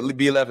B-Left, man, but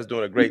B-Left is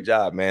doing a great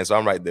job, man. So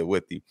I'm right there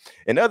with you.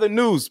 In other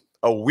news,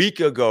 a week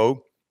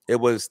ago, it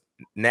was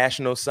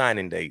National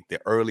Signing Day, the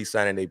early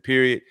signing day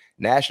period.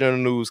 National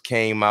news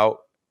came out.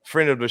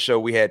 Friend of the show,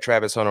 we had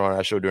Travis Hunter on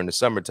our show during the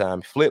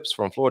summertime. Flips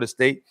from Florida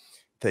State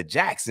to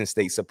Jackson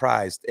State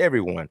surprised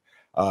everyone.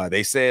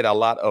 They said a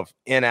lot of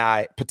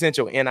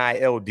potential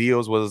NIL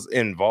deals was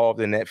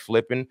involved in that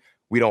flipping.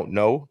 We don't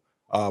know.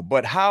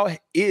 But how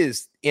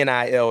is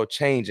NIL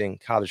changing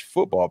college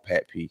football,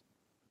 Pat P?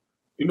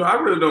 I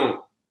really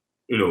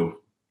don't,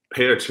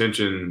 pay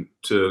attention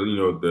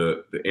to,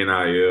 the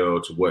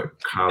NIL, to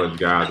what college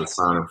guys are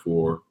signing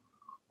for.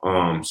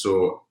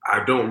 So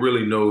I don't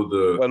really know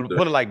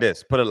Put it like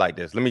this.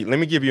 Let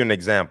me give you an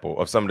example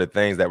of some of the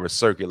things that were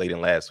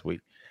circulating last week.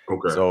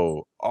 Okay.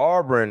 So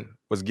Auburn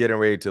was getting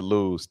ready to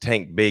lose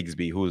Tank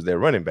Bigsby, who's their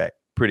running back,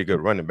 pretty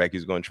good running back.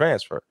 He's going to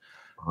transfer.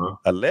 Uh-huh.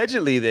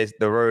 Allegedly, the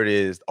word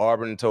is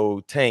Auburn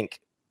told Tank,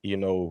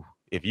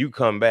 if you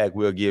come back,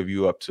 we'll give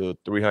you up to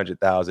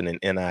 $300,000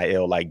 in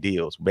NIL like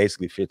deals,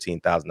 basically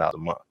 $15,000 a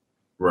month.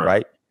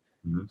 Right?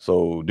 Mm-hmm.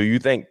 So do you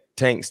think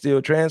Tank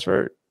still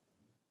transferred?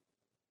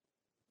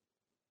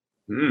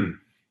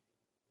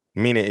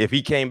 Meaning if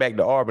he came back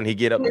to Auburn, he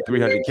get up to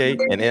 $300K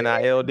in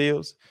NIL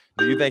deals.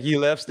 Do you think he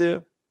left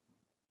still?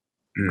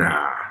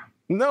 Nah.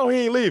 No,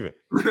 he ain't leaving.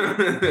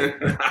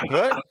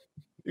 What?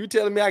 You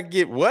telling me I can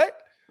get what?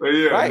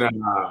 Yeah, right?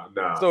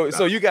 Nah.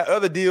 So you got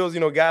other deals,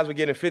 guys were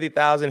getting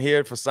 $50,000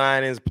 here for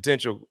signings,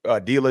 potential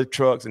dealer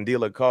trucks and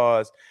dealer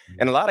cars.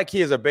 And a lot of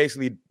kids are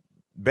basically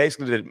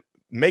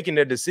making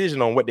their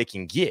decision on what they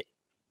can get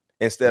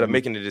instead of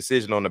making the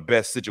decision on the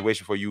best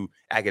situation for you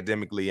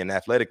academically and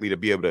athletically to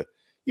be able to,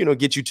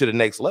 get you to the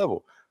next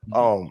level.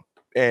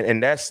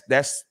 And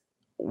that's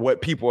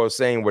what people are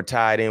saying were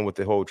tied in with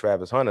the whole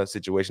Travis Hunter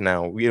situation.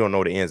 Now, we don't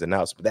know the ins and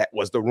outs, but that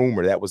was the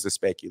rumor. That was the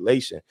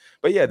speculation.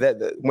 But yeah,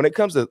 when it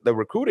comes to the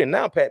recruiting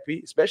now, Pat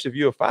P, especially if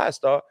you're a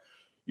 5-star,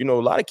 a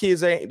lot of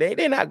kids,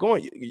 they're not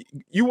going.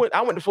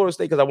 I went to Florida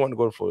State because I wanted to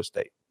go to Florida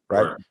State,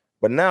 right?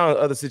 But now in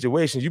other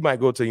situations, you might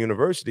go to a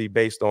university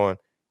based on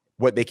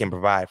what they can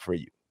provide for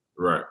you.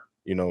 Right.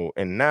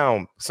 And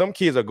now some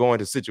kids are going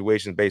to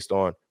situations based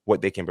on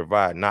what they can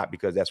provide, not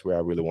because that's where I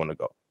really want to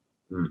go.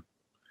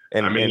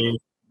 And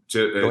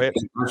to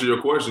answer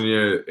your question,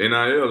 yeah,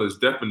 NIL is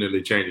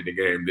definitely changing the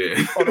game there.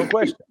 Oh,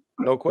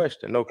 no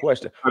question.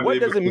 What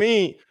does it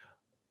mean?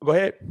 Go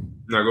ahead.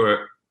 No, go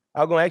ahead.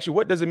 I'm going to ask you,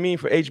 what does it mean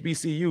for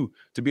HBCU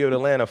to be able to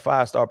land a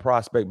 5-star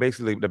prospect,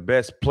 basically the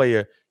best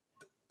player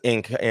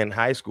in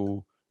high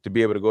school, to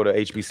be able to go to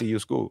HBCU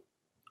school?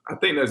 I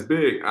think that's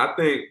big. I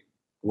think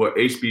what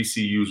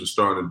HBCUs are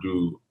starting to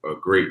do a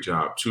great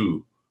job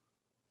too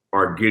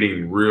are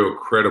getting real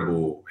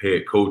credible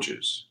head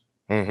coaches.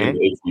 In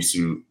the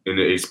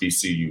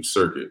HBCU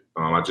circuit.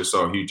 I just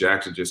saw Hugh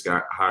Jackson just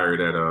got hired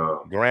at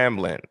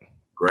Grambling.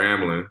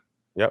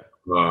 Yep.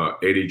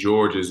 Eddie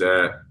George is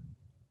at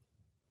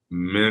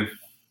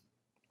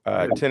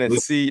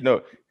Tennessee.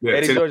 No, yeah,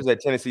 Eddie George is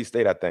at Tennessee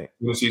State, I think.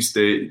 Tennessee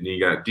State, and you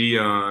got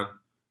Dion.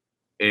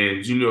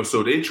 And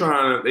so they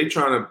trying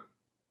to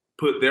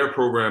put their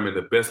program in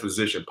the best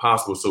position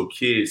possible so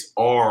kids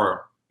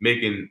are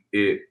making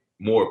it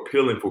more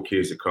appealing for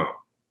kids to come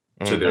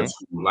to their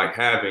school, like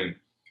having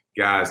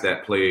guys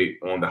that play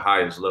on the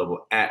highest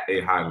level at a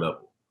high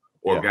level,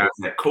 or guys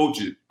that coach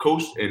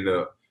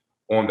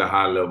on the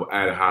high level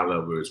at a high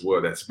level as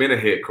well. That's been a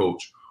head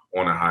coach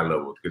on a high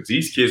level because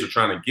these kids are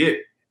trying to get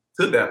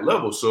to that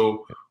level.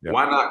 So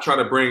why not try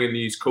to bring in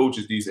these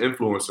coaches, these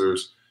influencers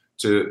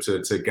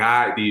to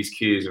guide these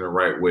kids in the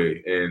right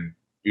way? And,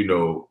 you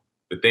know,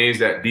 the things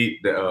that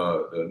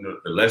the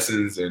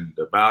lessons and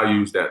the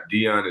values that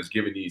Deion is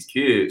giving these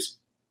kids,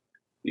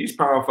 these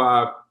Power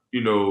 5,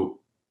 you know,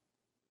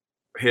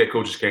 head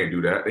coaches can't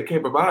do that. They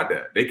can't provide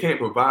that. They can't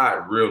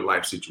provide real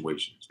life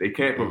situations. They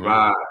can't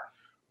provide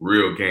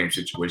real game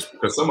situations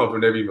because some of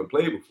them never even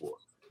played before.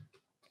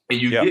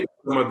 And you get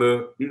some of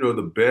the, you know,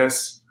 the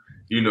best,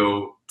 you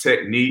know,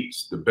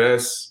 techniques, the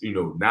best, you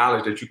know,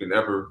 knowledge that you can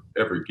ever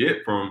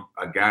get from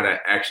a guy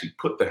that actually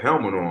put the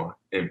helmet on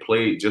and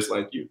played just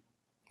like you.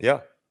 Yeah.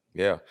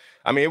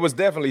 I mean, it was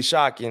definitely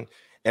shocking.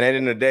 And at the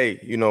end of the day,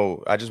 you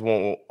know, I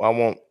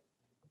want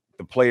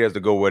the players to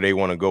go where they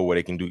want to go, where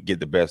they can get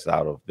the best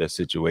out of their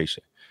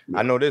situation. Yeah.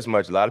 I know this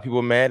much. A lot of people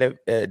are mad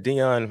at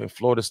Deion in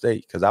Florida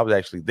State because I was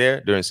actually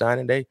there during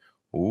signing day.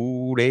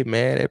 Ooh, they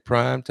mad at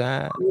Prime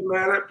time. They're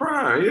mad at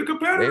Prime. He's a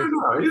competitor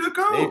now. He's a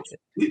coach.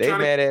 They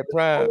mad at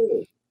Prime.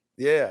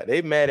 Yeah,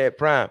 they mad at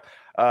Prime.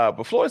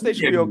 But Florida State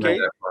should be okay.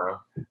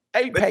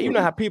 Hey, Pat, you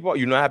know how people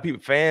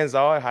fans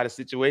are, how the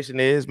situation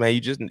is, man.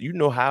 You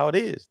know how it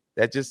is.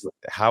 That's just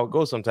how it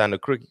goes sometimes. The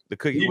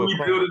cookie will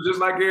rebuild it just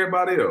like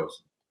everybody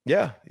else.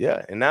 Yeah.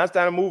 And now it's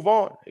time to move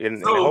on.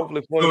 And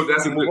hopefully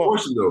that's a good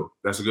question, though.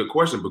 That's a good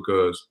question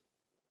because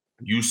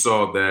you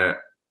saw that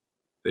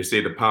they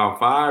say the Power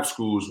 5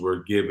 schools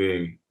were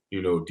giving,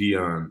 you know,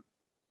 Deion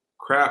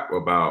crap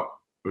about,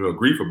 you know,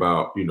 grief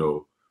about, you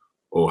know,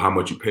 how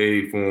much you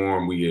paid for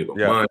him. We gave him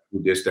money,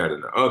 this, that,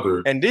 and the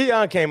other. And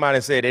Deion came out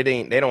and said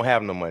they don't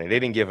have no money. They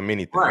didn't give him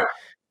anything. Right.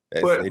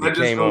 But they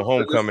came on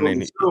homecoming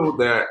and so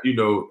that, you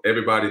know,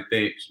 everybody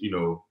thinks, you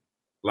know,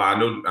 like I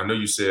know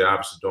you said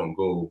obviously don't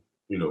go,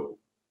 you know,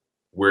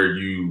 where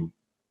you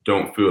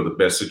don't feel the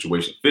best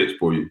situation fits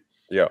for you.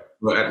 Yeah.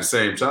 But at the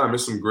same time,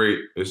 there's some great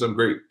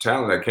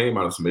talent that came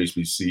out of some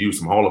HBCU,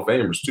 some Hall of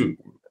Famers too.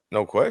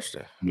 No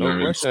question.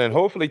 And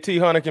hopefully T.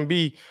 Hunter can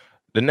be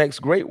the next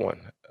great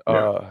one.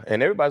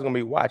 And everybody's gonna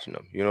be watching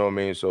them. You know what I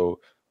mean? So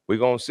we're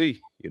gonna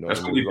see. You know, that's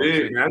gonna be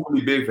big, man. That's gonna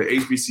be big for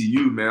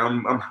HBCU,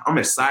 man. I'm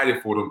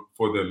excited for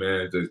them,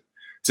 man.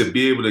 To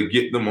be able to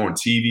get them on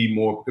TV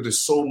more because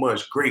there's so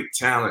much great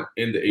talent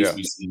in the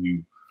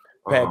HBCU.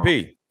 Pat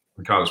P.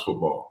 In college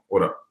football.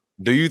 What up?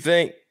 Do you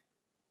think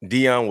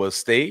Deion will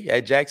stay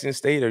at Jackson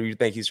State, or do you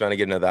think he's trying to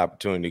get another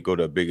opportunity to go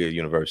to a bigger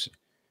university?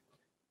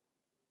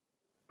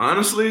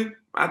 Honestly,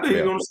 I think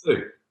he's gonna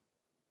stay.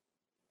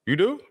 You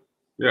do?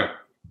 Yeah.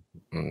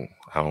 I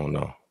don't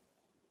know.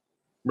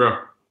 Bro.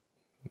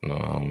 No,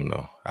 I don't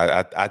know.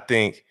 I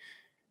think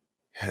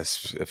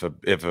if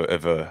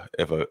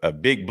a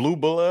big blue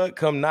blood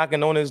come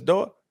knocking on his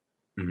door,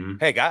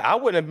 heck, I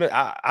wouldn't have been.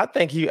 I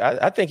think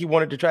he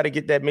wanted to try to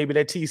get that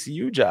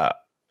TCU job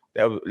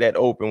that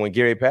open when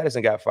Gary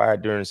Patterson got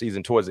fired during the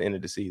season, towards the end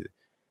of the season.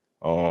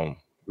 Or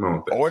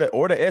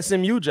the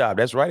SMU job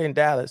that's right in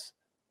Dallas.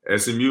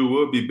 SMU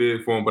would be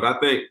big for him, but I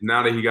think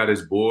now that he got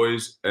his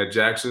boys at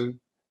Jackson,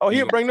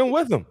 he'll bring them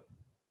with him.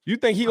 You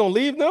think he gonna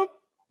leave them?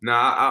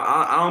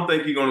 Nah, I don't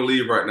think he's gonna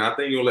leave right now. I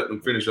think he'll let them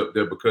finish up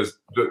there because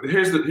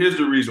here's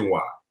the reason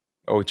why.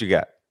 Oh, what you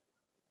got?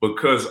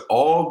 Because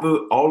all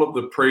of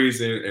the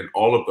praising and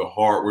all of the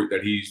hard work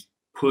that he's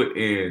put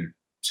in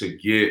to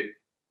get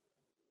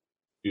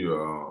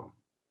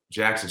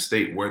Jackson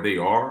State where they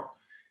are,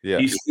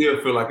 he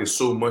still feel like it's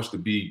so much to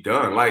be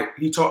done. Like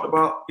he talked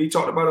about it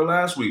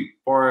last week,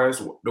 as far as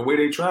the way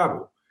they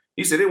travel.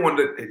 He said they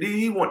wanted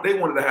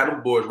to have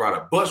them boys ride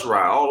a bus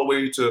ride all the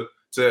way to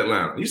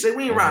Atlanta. He said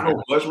we ain't riding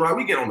no bus ride.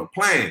 We get on the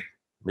plane.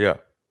 Yeah,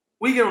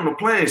 we get on the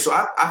plane. So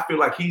I feel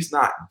like he's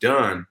not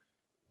done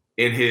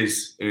in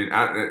his. And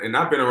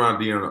I've been around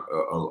Deion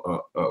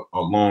a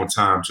long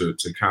time to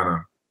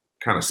kind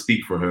of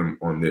speak for him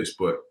on this.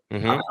 But I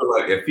feel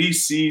like if he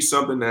sees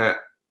something that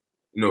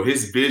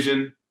his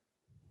vision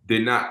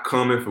did not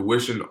come in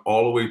fruition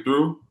all the way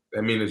through,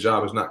 that means the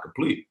job is not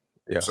complete.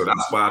 Yeah. So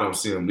that's why I don't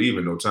see him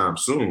leaving no time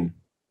soon.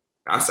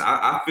 I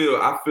feel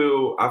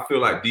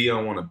like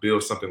Deion want to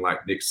build something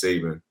like Nick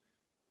Saban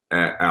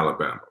at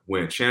Alabama,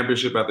 win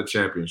championship after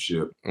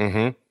championship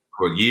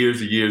for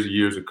years and years and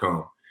years to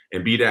come,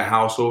 and be that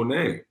household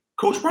name,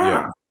 Coach Prime.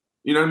 Yeah.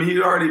 You know what I mean?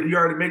 He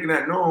already making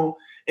that known.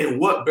 And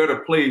what better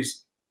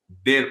place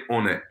than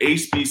on an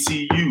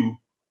HBCU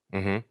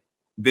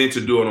than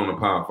to do it on a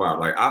Power 5?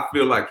 Like I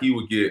feel like he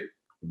would get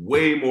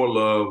way more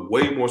love,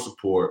 way more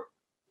support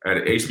at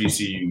an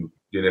HBCU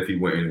than if he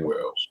went anywhere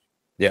else.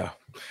 Yeah.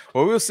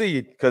 Well, we'll see.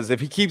 Because if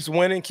he keeps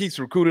winning, keeps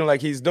recruiting like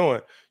he's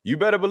doing, you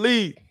better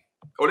believe.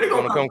 They're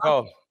gonna come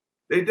call.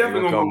 They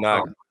definitely gonna come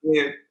knock.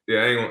 Yeah,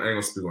 I ain't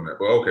gonna speak on that.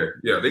 But okay,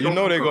 yeah, they're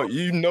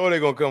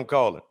gonna come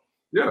calling.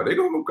 Yeah, they're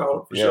gonna come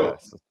calling for sure.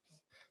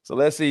 So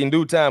let's see in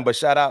due time. But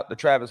shout out to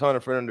Travis Hunter,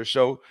 friend of the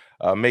show,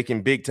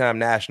 making big time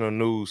national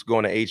news,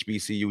 going to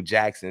HBCU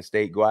Jackson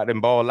State. Go out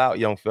and ball out,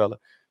 young fella.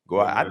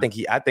 Go out. I think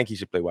he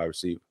should play wide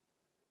receiver.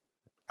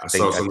 I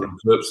saw some of the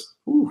clips.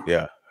 Ooh.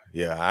 Yeah.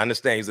 Yeah, I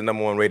understand he's the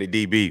number 1 rated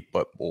DB,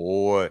 but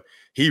boy,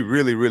 he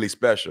really, really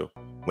special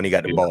when he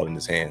got the ball in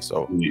his hand.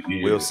 So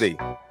we'll see.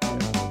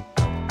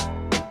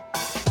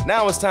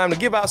 Now it's time to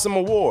give out some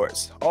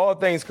awards. All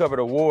Things Covered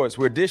awards.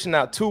 We're dishing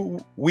out 2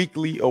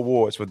 weekly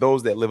awards for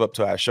those that live up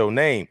to our show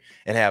name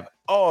and have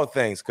all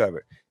things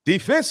covered.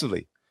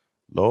 Defensively,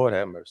 Lord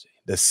have mercy.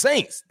 The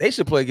Saints, they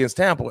should play against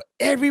Tampa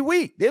every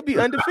week. They'll be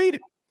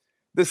undefeated.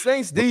 The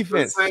Saints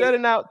defense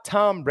shutting out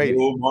Tom Brady.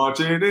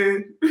 Marching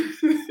in.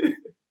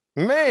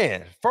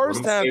 Man,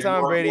 first time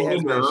Tom Brady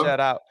has been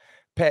shut out.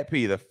 Pat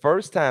P, that's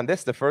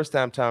the first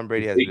time Tom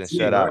Brady has been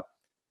shut out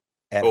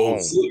at home.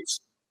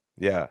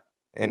 Yeah.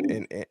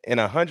 In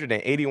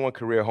 181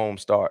 career home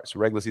starts,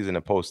 regular season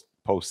and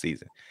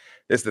postseason.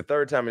 This is the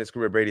 3rd time in his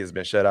career Brady has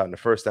been shut out, and the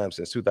first time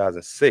since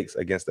 2006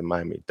 against the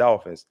Miami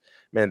Dolphins.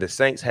 Man, the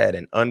Saints had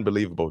an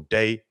unbelievable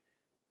day.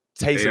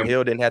 Taysom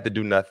Hill didn't have to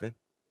do nothing.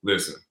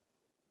 Listen,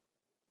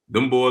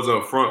 them boys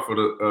up front for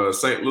the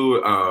St.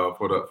 Louis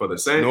for the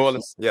Saints. New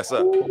Orleans, yes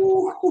sir.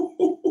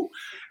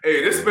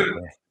 Hey,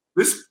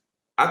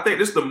 I think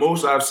this is the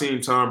most I've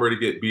seen Tom Brady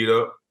get beat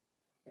up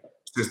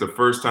since the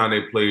first time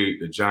they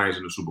played the Giants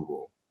in the Super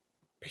Bowl.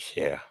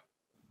 Yeah.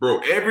 Bro,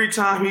 every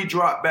time he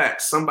dropped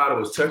back, somebody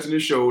was touching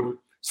his shoulder.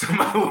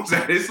 Somebody was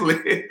at his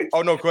leg.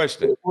 Oh, no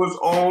question. It was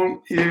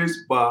on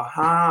his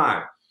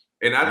behind.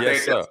 And I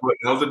think that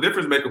was a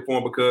difference maker for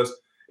him, because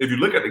if you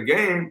look at the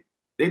game,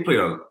 they played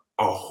a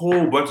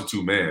whole bunch of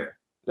 2-man.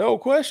 No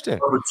question.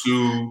 Number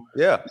 2.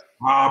 Yeah.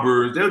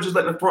 Robbers. They'll just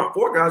let the front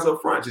 4 guys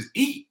up front just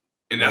eat.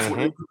 And that's what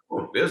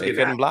they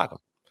couldn't block them.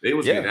 They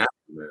was getting after,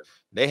 man.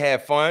 They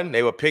had fun.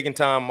 They were picking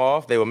Tom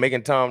off. They were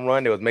making Tom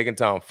run. They was making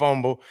Tom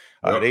fumble.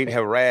 They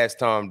harassed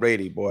Tom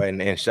Brady, boy.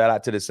 And shout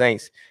out to the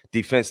Saints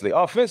defensively.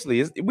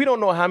 Offensively, we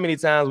don't know how many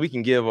times we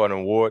can give an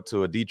award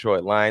to a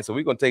Detroit Lion, so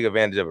we're going to take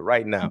advantage of it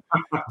right now.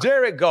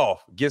 Jared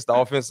Goff gets the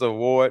offensive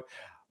award.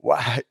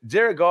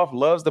 Jared Goff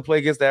loves to play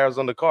against the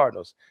Arizona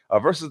Cardinals.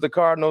 Versus the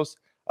Cardinals,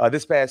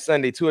 this past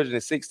Sunday,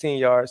 216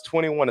 yards,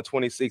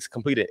 21-26,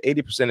 completed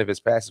 80% of his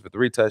passes for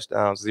 3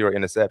 touchdowns, 0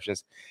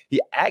 interceptions.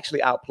 He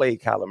actually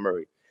outplayed Kyler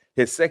Murray.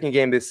 His second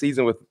game this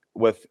season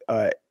with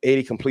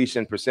 80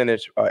 completion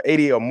percentage,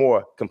 80 or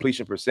more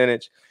completion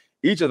percentage.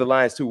 Each of the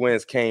Lions' 2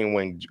 wins came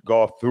when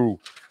Goff threw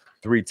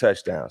 3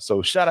 touchdowns.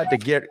 So shout out to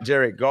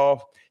Jared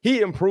Goff. He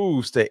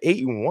improves to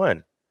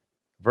 8-1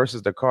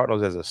 versus the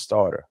Cardinals as a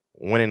starter,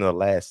 winning the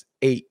last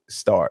 8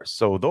 starts.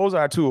 So those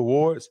are 2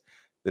 awards: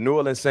 the New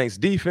Orleans Saints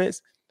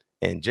defense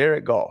and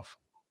Jared Goff,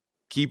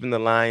 keeping the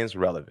Lions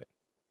relevant.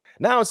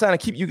 Now it's time to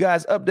keep you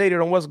guys updated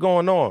on what's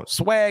going on.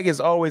 Swag is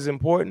always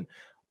important.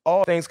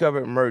 All Things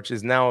Covered merch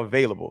is now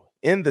available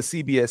in the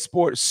CBS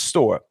Sports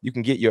store. You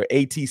can get your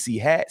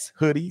ATC hats,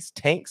 hoodies,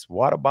 tanks,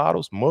 water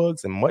bottles,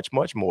 mugs, and much,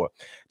 much more.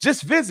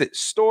 Just visit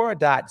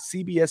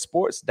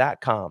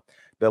store.cbssports.com.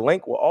 The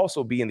link will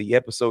also be in the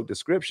episode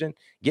description.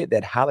 Get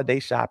that holiday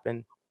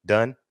shopping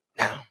done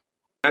now.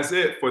 That's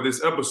it for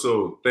this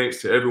episode.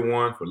 Thanks to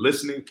everyone for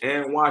listening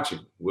and watching.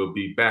 We'll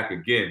be back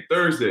again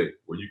Thursday,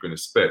 where you can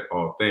expect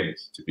all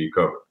things to be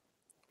covered.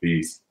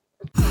 Peace.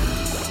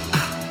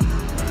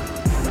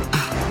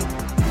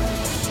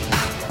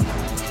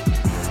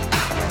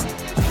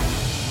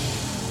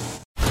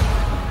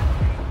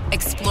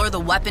 Explore the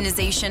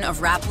weaponization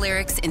of rap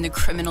lyrics in the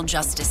criminal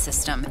justice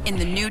system in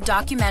the new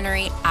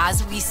documentary,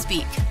 As We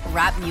Speak,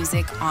 Rap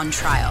Music on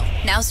Trial.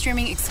 Now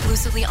streaming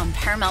exclusively on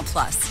Paramount+.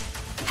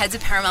 Head to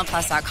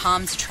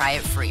ParamountPlus.com to try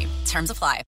it free. Terms apply.